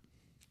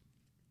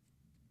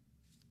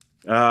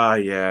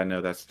 Yeah,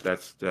 no, that's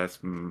that's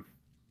annoying.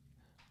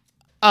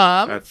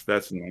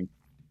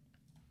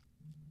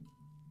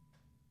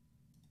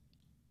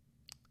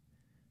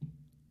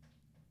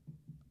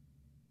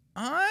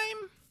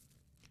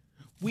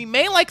 We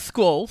may like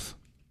scrolls,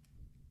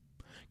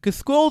 because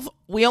scrolls,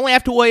 we only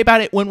have to worry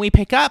about it when we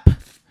pick up,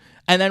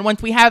 and then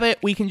once we have it,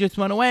 we can just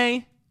run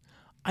away.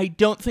 I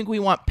don't think we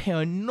want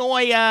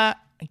paranoia.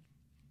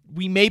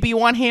 We maybe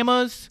want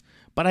hammers,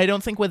 but I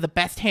don't think we're the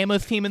best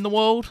hammers team in the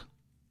world.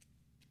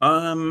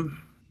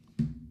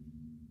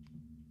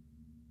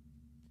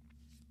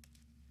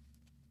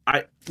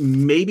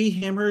 Maybe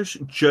hammers,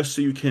 just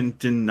so you can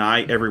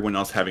deny everyone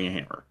else having a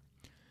hammer.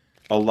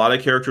 A lot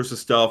of characters with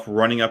stealth,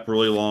 running up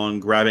really long,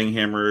 grabbing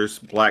hammers,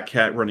 Black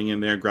Cat running in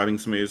there, grabbing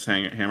somebody's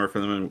hammer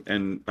from them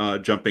and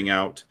jumping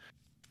out.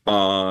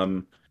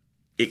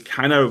 It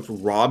kind of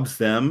robs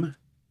them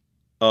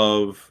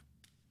of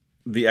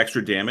the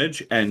extra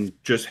damage, and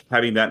just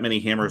having that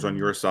many hammers on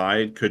your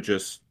side could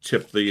just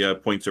tip the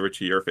points over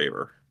to your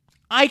favor.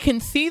 I can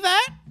see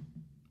that.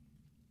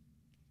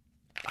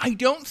 I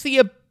don't see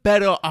a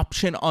better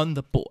option on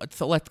the board,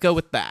 so let's go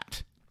with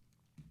that.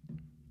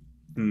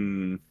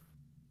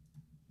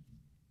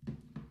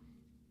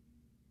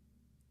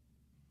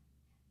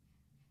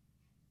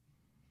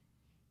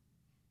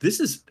 This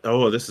is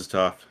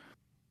tough.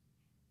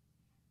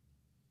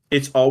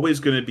 It's always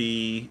going to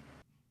be,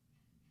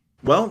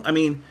 well, I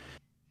mean,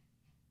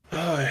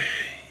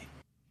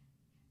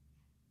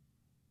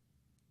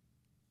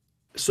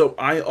 so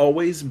I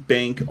always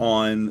bank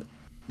on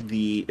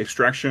the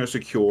extraction or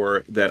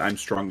secure that I'm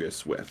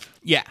strongest with.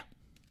 Yeah.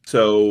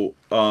 So,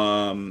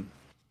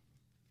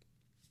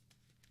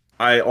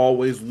 I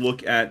always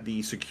look at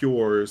the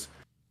secures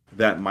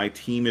that my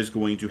team is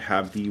going to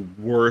have the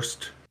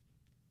worst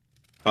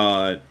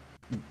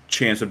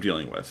chance of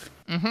dealing with.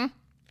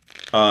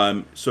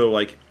 So,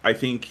 like, I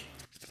think,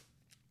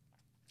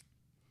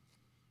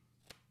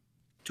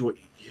 do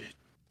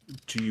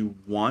you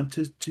want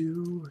to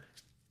do?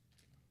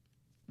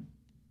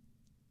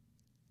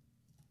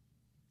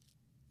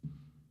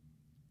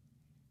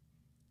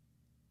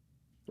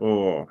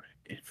 Oh,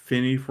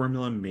 Infinity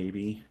Formula,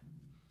 maybe.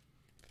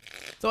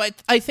 So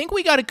I think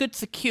we got a good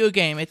secure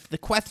game. It's the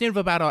question of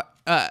about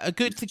a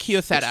good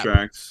secure setup.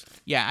 Extracts.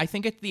 Yeah, I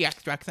think it's the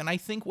extracts, and I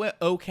think we're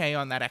okay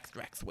on that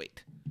extract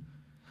suite.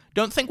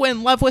 Don't think we're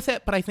in love with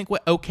it, but I think we're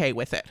okay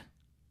with it.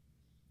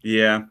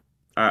 Yeah,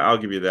 I'll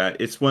give you that.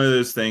 It's one of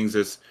those things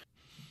is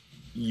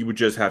you would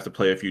just have to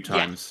play a few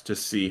times to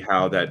see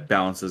how that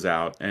balances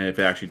out and if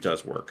it actually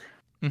does work.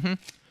 Mm-hmm.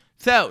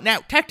 So now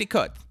tactic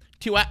cards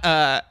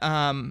to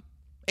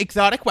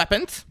exotic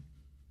weapons.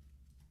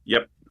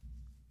 Yep.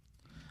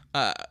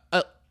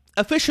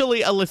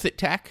 Officially illicit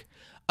tech.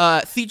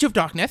 Siege of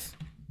Darkness.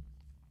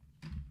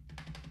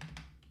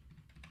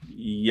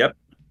 Yep.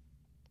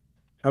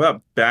 How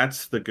about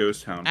Bats the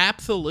Ghost Hound?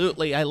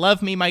 Absolutely. I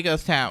love me my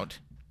Ghost Hound.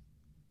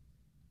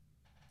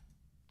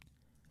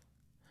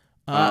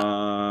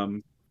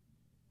 Deal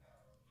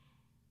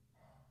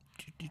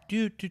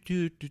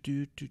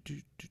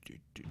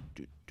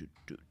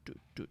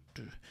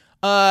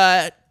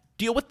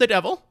with the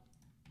Devil.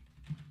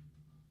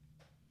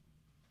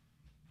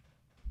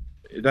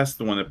 That's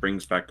the one that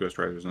brings back Ghost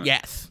Rider, isn't it?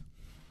 Yes.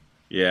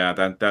 Yeah,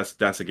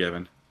 that's a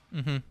given.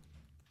 Mm-hmm.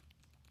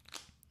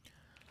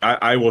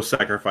 I will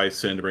sacrifice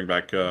Sin to bring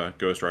back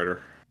Ghost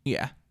Rider.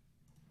 Yeah.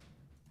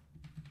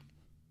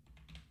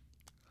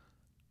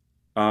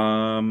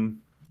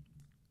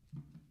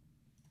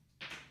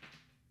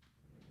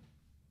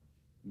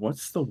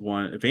 What's the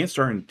one? Advanced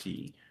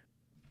R&D.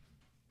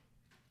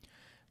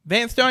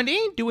 Advanced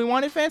R&D? Do we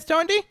want Advanced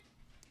R&D?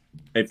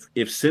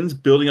 If Sin's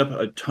building up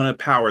a ton of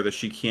power that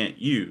she can't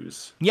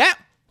use. Yeah,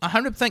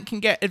 100% can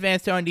get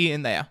Advanced R&D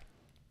in there.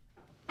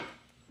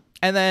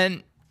 And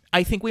then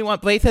I think we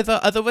want Brace as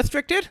our other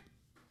restricted.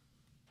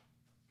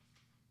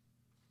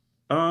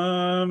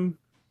 Let's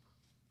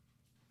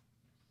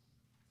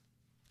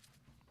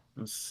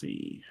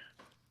see.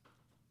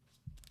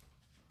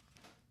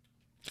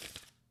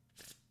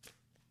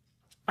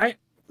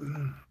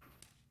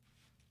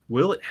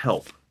 Will it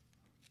help?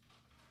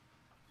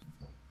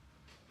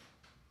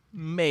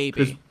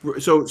 Maybe.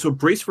 So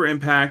Brace for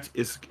Impact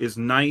is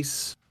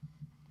nice.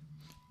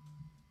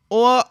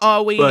 Or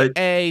are we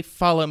a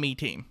follow me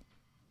team?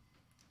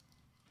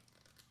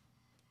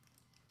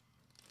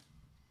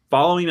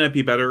 Follow me might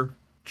be better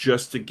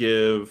just to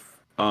give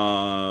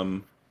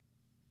the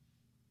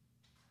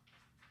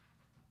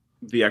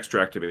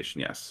extra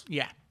activation, yes.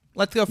 Yeah.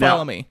 Let's go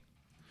follow me.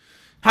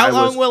 I How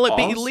long was will it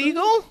be awesome.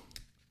 legal?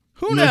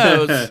 Who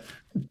knows?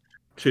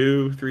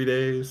 2-3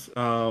 days.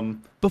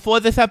 Before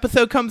this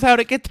episode comes out,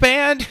 it gets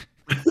banned.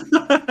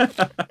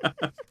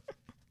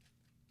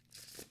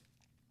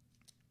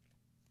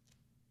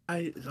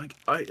 I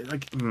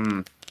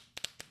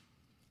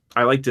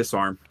like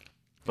Disarm,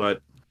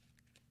 but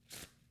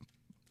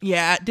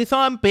yeah,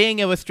 Disarm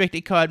being a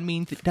restricted card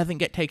means it doesn't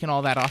get taken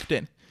all that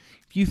often.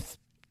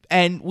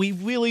 And we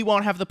really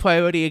won't have the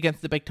priority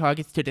against the big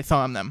targets to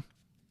disarm them.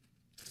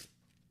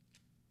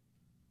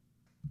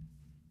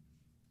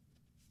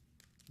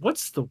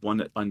 what's the one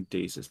that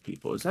undazes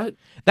people? Is that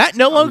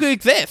no longer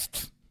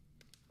exists?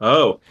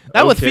 Oh,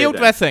 that was field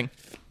dressing.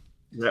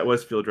 That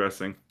was field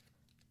dressing.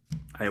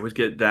 I always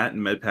get that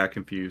and Medpack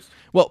confused.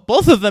 Well,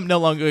 both of them no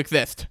longer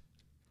exist.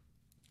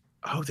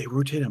 Oh, they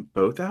rotate them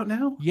both out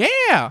now?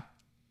 Yeah.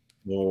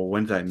 Whoa,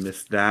 when did I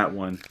miss that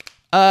one?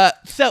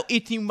 So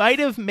if you might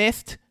have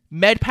missed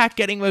Medpack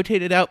getting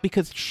rotated out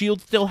because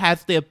Shield still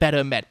has their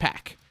better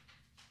Medpack.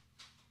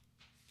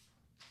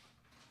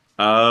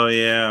 Oh,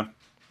 yeah.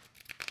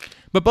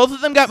 But both of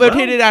them got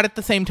rotated out at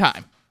the same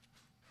time.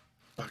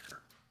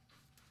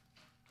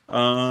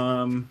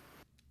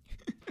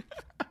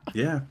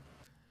 Yeah.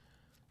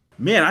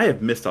 Man, I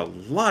have missed a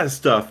lot of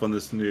stuff on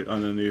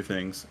the new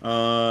things.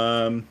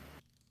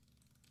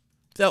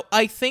 So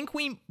I think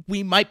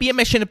we might be a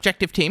mission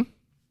objective team.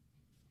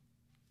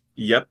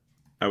 Yep,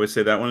 I would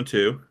say that one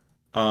too.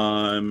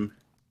 To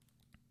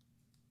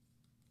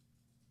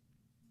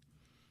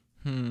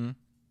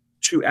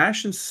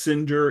Ash and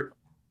Cinder,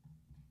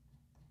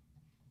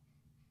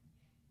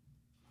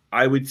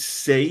 I would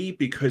say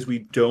because we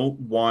don't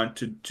want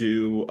to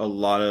do a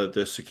lot of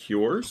the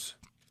secures.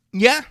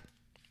 Yeah.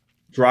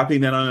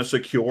 Dropping that on a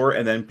secure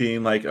and then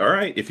being like, all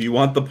right, if you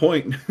want the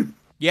point.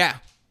 Yeah.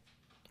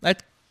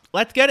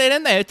 Let's get it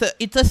in there.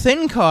 It's a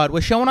Sin card.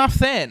 We're showing off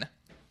Sin.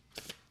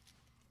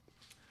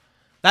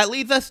 That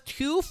leaves us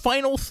 2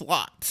 final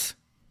slots.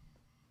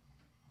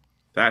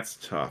 That's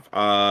tough.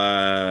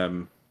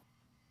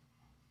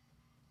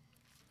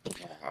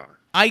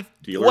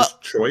 Dealer's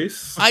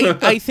choice.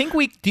 I think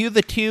we do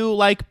the 2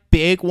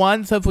 big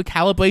ones of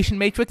Recalibration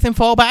Matrix and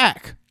Fall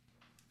Back.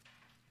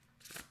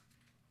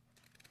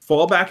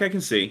 Fall Back I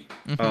can see.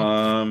 Let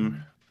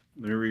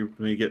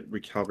me get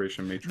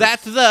Recalibration Matrix.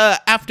 That's the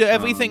after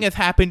everything has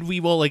happened, we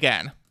roll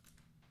again.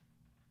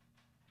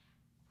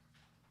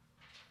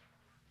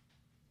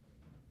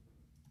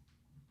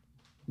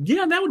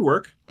 Yeah, that would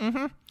work.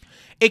 Mm-hmm.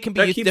 It can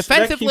be used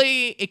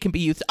defensively. It can be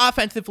used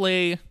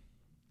offensively.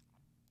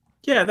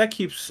 Yeah, that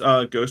keeps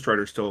Ghost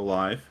Rider still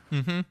alive.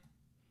 Mm-hmm.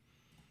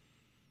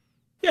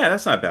 Yeah,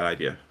 that's not a bad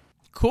idea.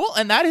 Cool,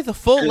 and that is a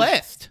full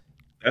list.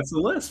 That's the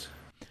list.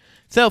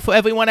 So for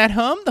everyone at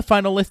home, the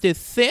final list is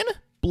Sin,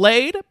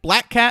 Blade,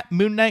 Black Cat,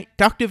 Moon Knight,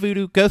 Dr.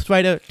 Voodoo, Ghost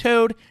Rider,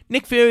 Toad,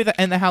 Nick Fury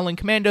and the Howling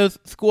Commandos,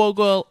 Squirrel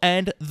Girl,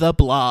 and The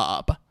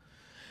Blob.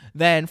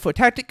 Then for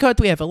tactic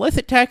cards, we have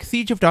Illicit Tech,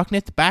 Siege of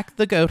Darkness, Back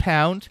the Goat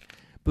Hound,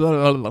 blah,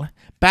 blah, blah,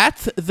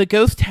 Bats the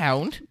Ghost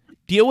Hound,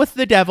 Deal with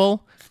the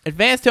Devil,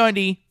 Advanced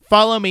R&D,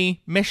 Follow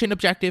Me, Mission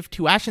Objective,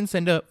 To Ash and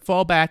Cinder,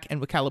 Fall Back,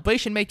 and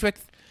Recalibration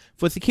Matrix.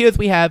 For secures,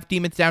 we have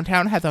Demons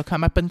Downtown has our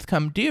comeuppance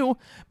come due,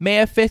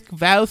 Mayor Fisk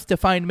vows to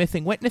find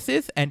missing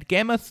witnesses, and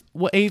Gamma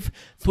Wave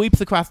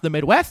sweeps across the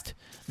Midwest.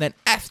 Then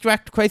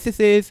Abstract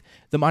Crises,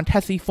 The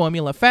Montesi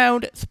Formula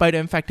Found,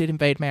 Spider-Infected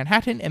Invade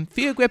Manhattan, and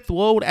Fear Grips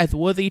World as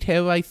Worthy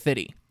Terrorized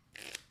City.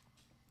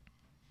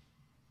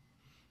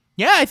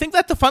 Yeah, I think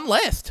that's a fun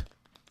list.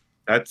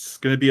 That's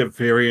going to be a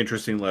very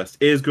interesting list.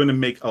 It is going to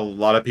make a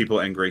lot of people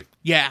angry.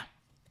 Yeah.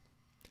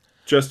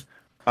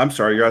 I'm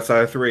sorry, you're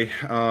outside of 3.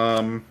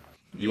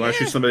 You want to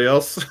shoot somebody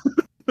else?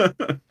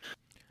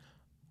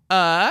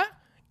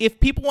 If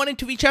people wanted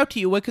to reach out to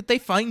you, where could they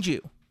find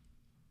you?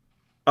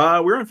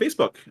 We're on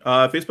Facebook,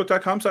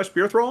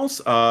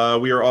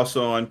 facebook.com/BeerThralls. We are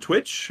also on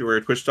Twitch. We're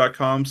at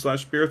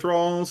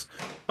twitch.com/BeerThralls.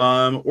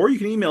 Or you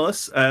can email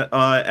us at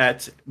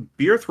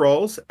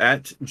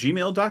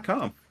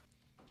BeerThralls@gmail.com.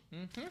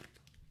 Mm-hmm.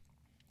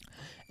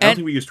 I don't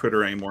think we use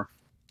Twitter anymore.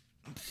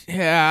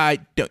 Yeah, I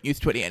don't use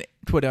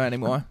Twitter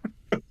anymore.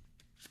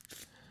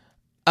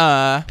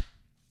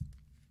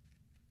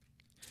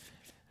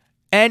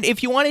 And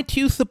if you wanted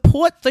to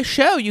support the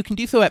show, you can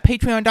do so at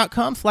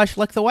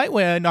patreon.com/LexaWhite,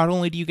 where not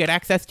only do you get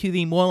access to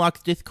the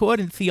Morlocks Discord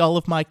and see all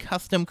of my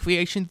custom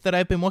creations that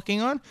I've been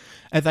working on,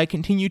 as I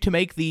continue to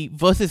make the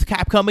Versus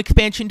Capcom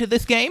expansion to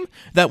this game,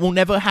 that will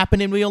never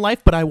happen in real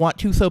life, but I want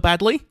to so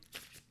badly.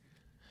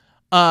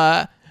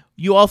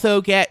 You also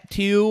get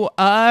to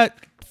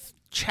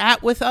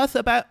chat with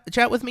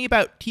me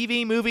about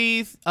TV,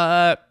 movies,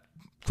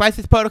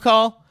 Crisis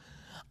Protocol.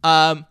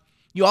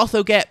 You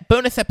also get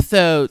bonus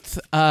episodes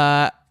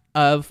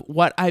of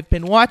what I've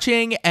been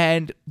watching,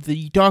 and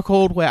the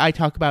Darkhold, where I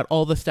talk about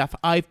all the stuff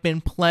I've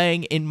been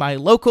playing in my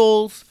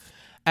locals,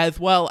 as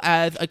well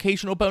as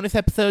occasional bonus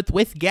episodes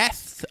with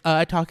guests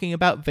talking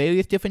about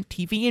various different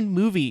TV and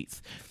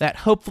movies. That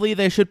hopefully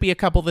there should be a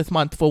couple this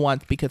month for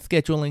once, because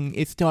scheduling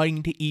is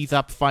starting to ease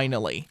up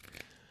finally.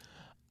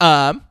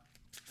 And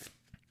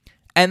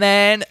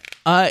then,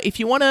 if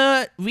you want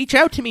to reach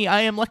out to me, I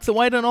am Lexa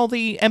White on all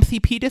the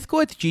MCP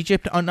Discords,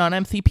 Gypt on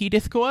non-MCP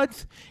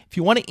Discords. If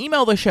you want to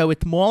email the show,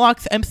 it's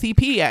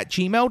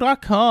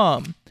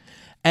morlocksmcp@gmail.com.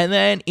 And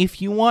then,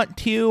 if you want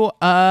to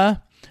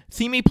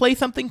see me play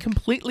something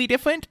completely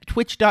different,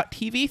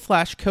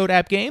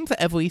 twitch.tv/CodeAppGames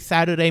every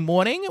Saturday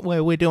morning,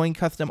 where we're doing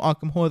custom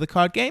Arkham Horror the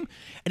card game.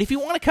 And if you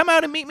want to come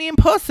out and meet me in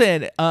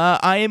person,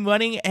 I am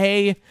running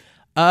a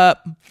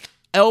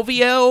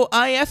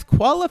LVO-IS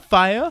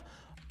qualifier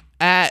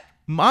at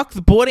Mark's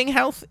Boarding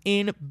House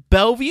in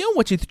Bellevue,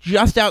 which is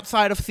just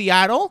outside of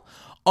Seattle,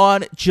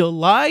 on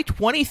July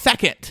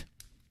 22nd.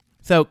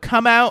 So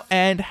come out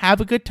and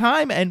have a good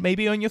time, and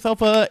maybe earn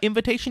yourself an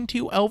invitation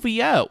to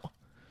LVO.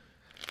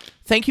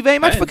 Thank you very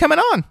much for coming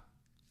on.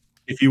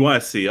 If you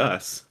want to see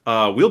us,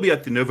 we'll be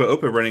at the Nova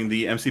Open running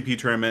the MCP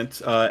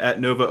tournament at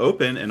Nova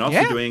Open, and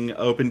also doing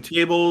open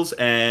tables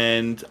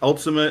and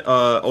ultimate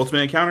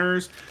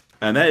encounters.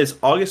 And that is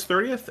August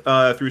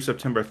 30th through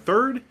September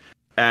 3rd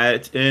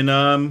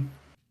in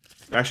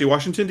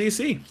Washington,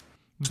 D.C.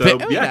 So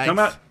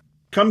nice.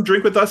 Come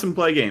drink with us and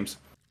play games.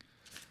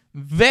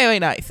 Very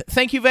nice.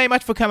 Thank you very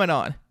much for coming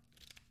on.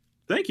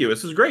 Thank you.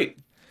 This is great.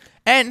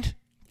 And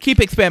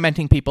keep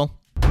experimenting, people.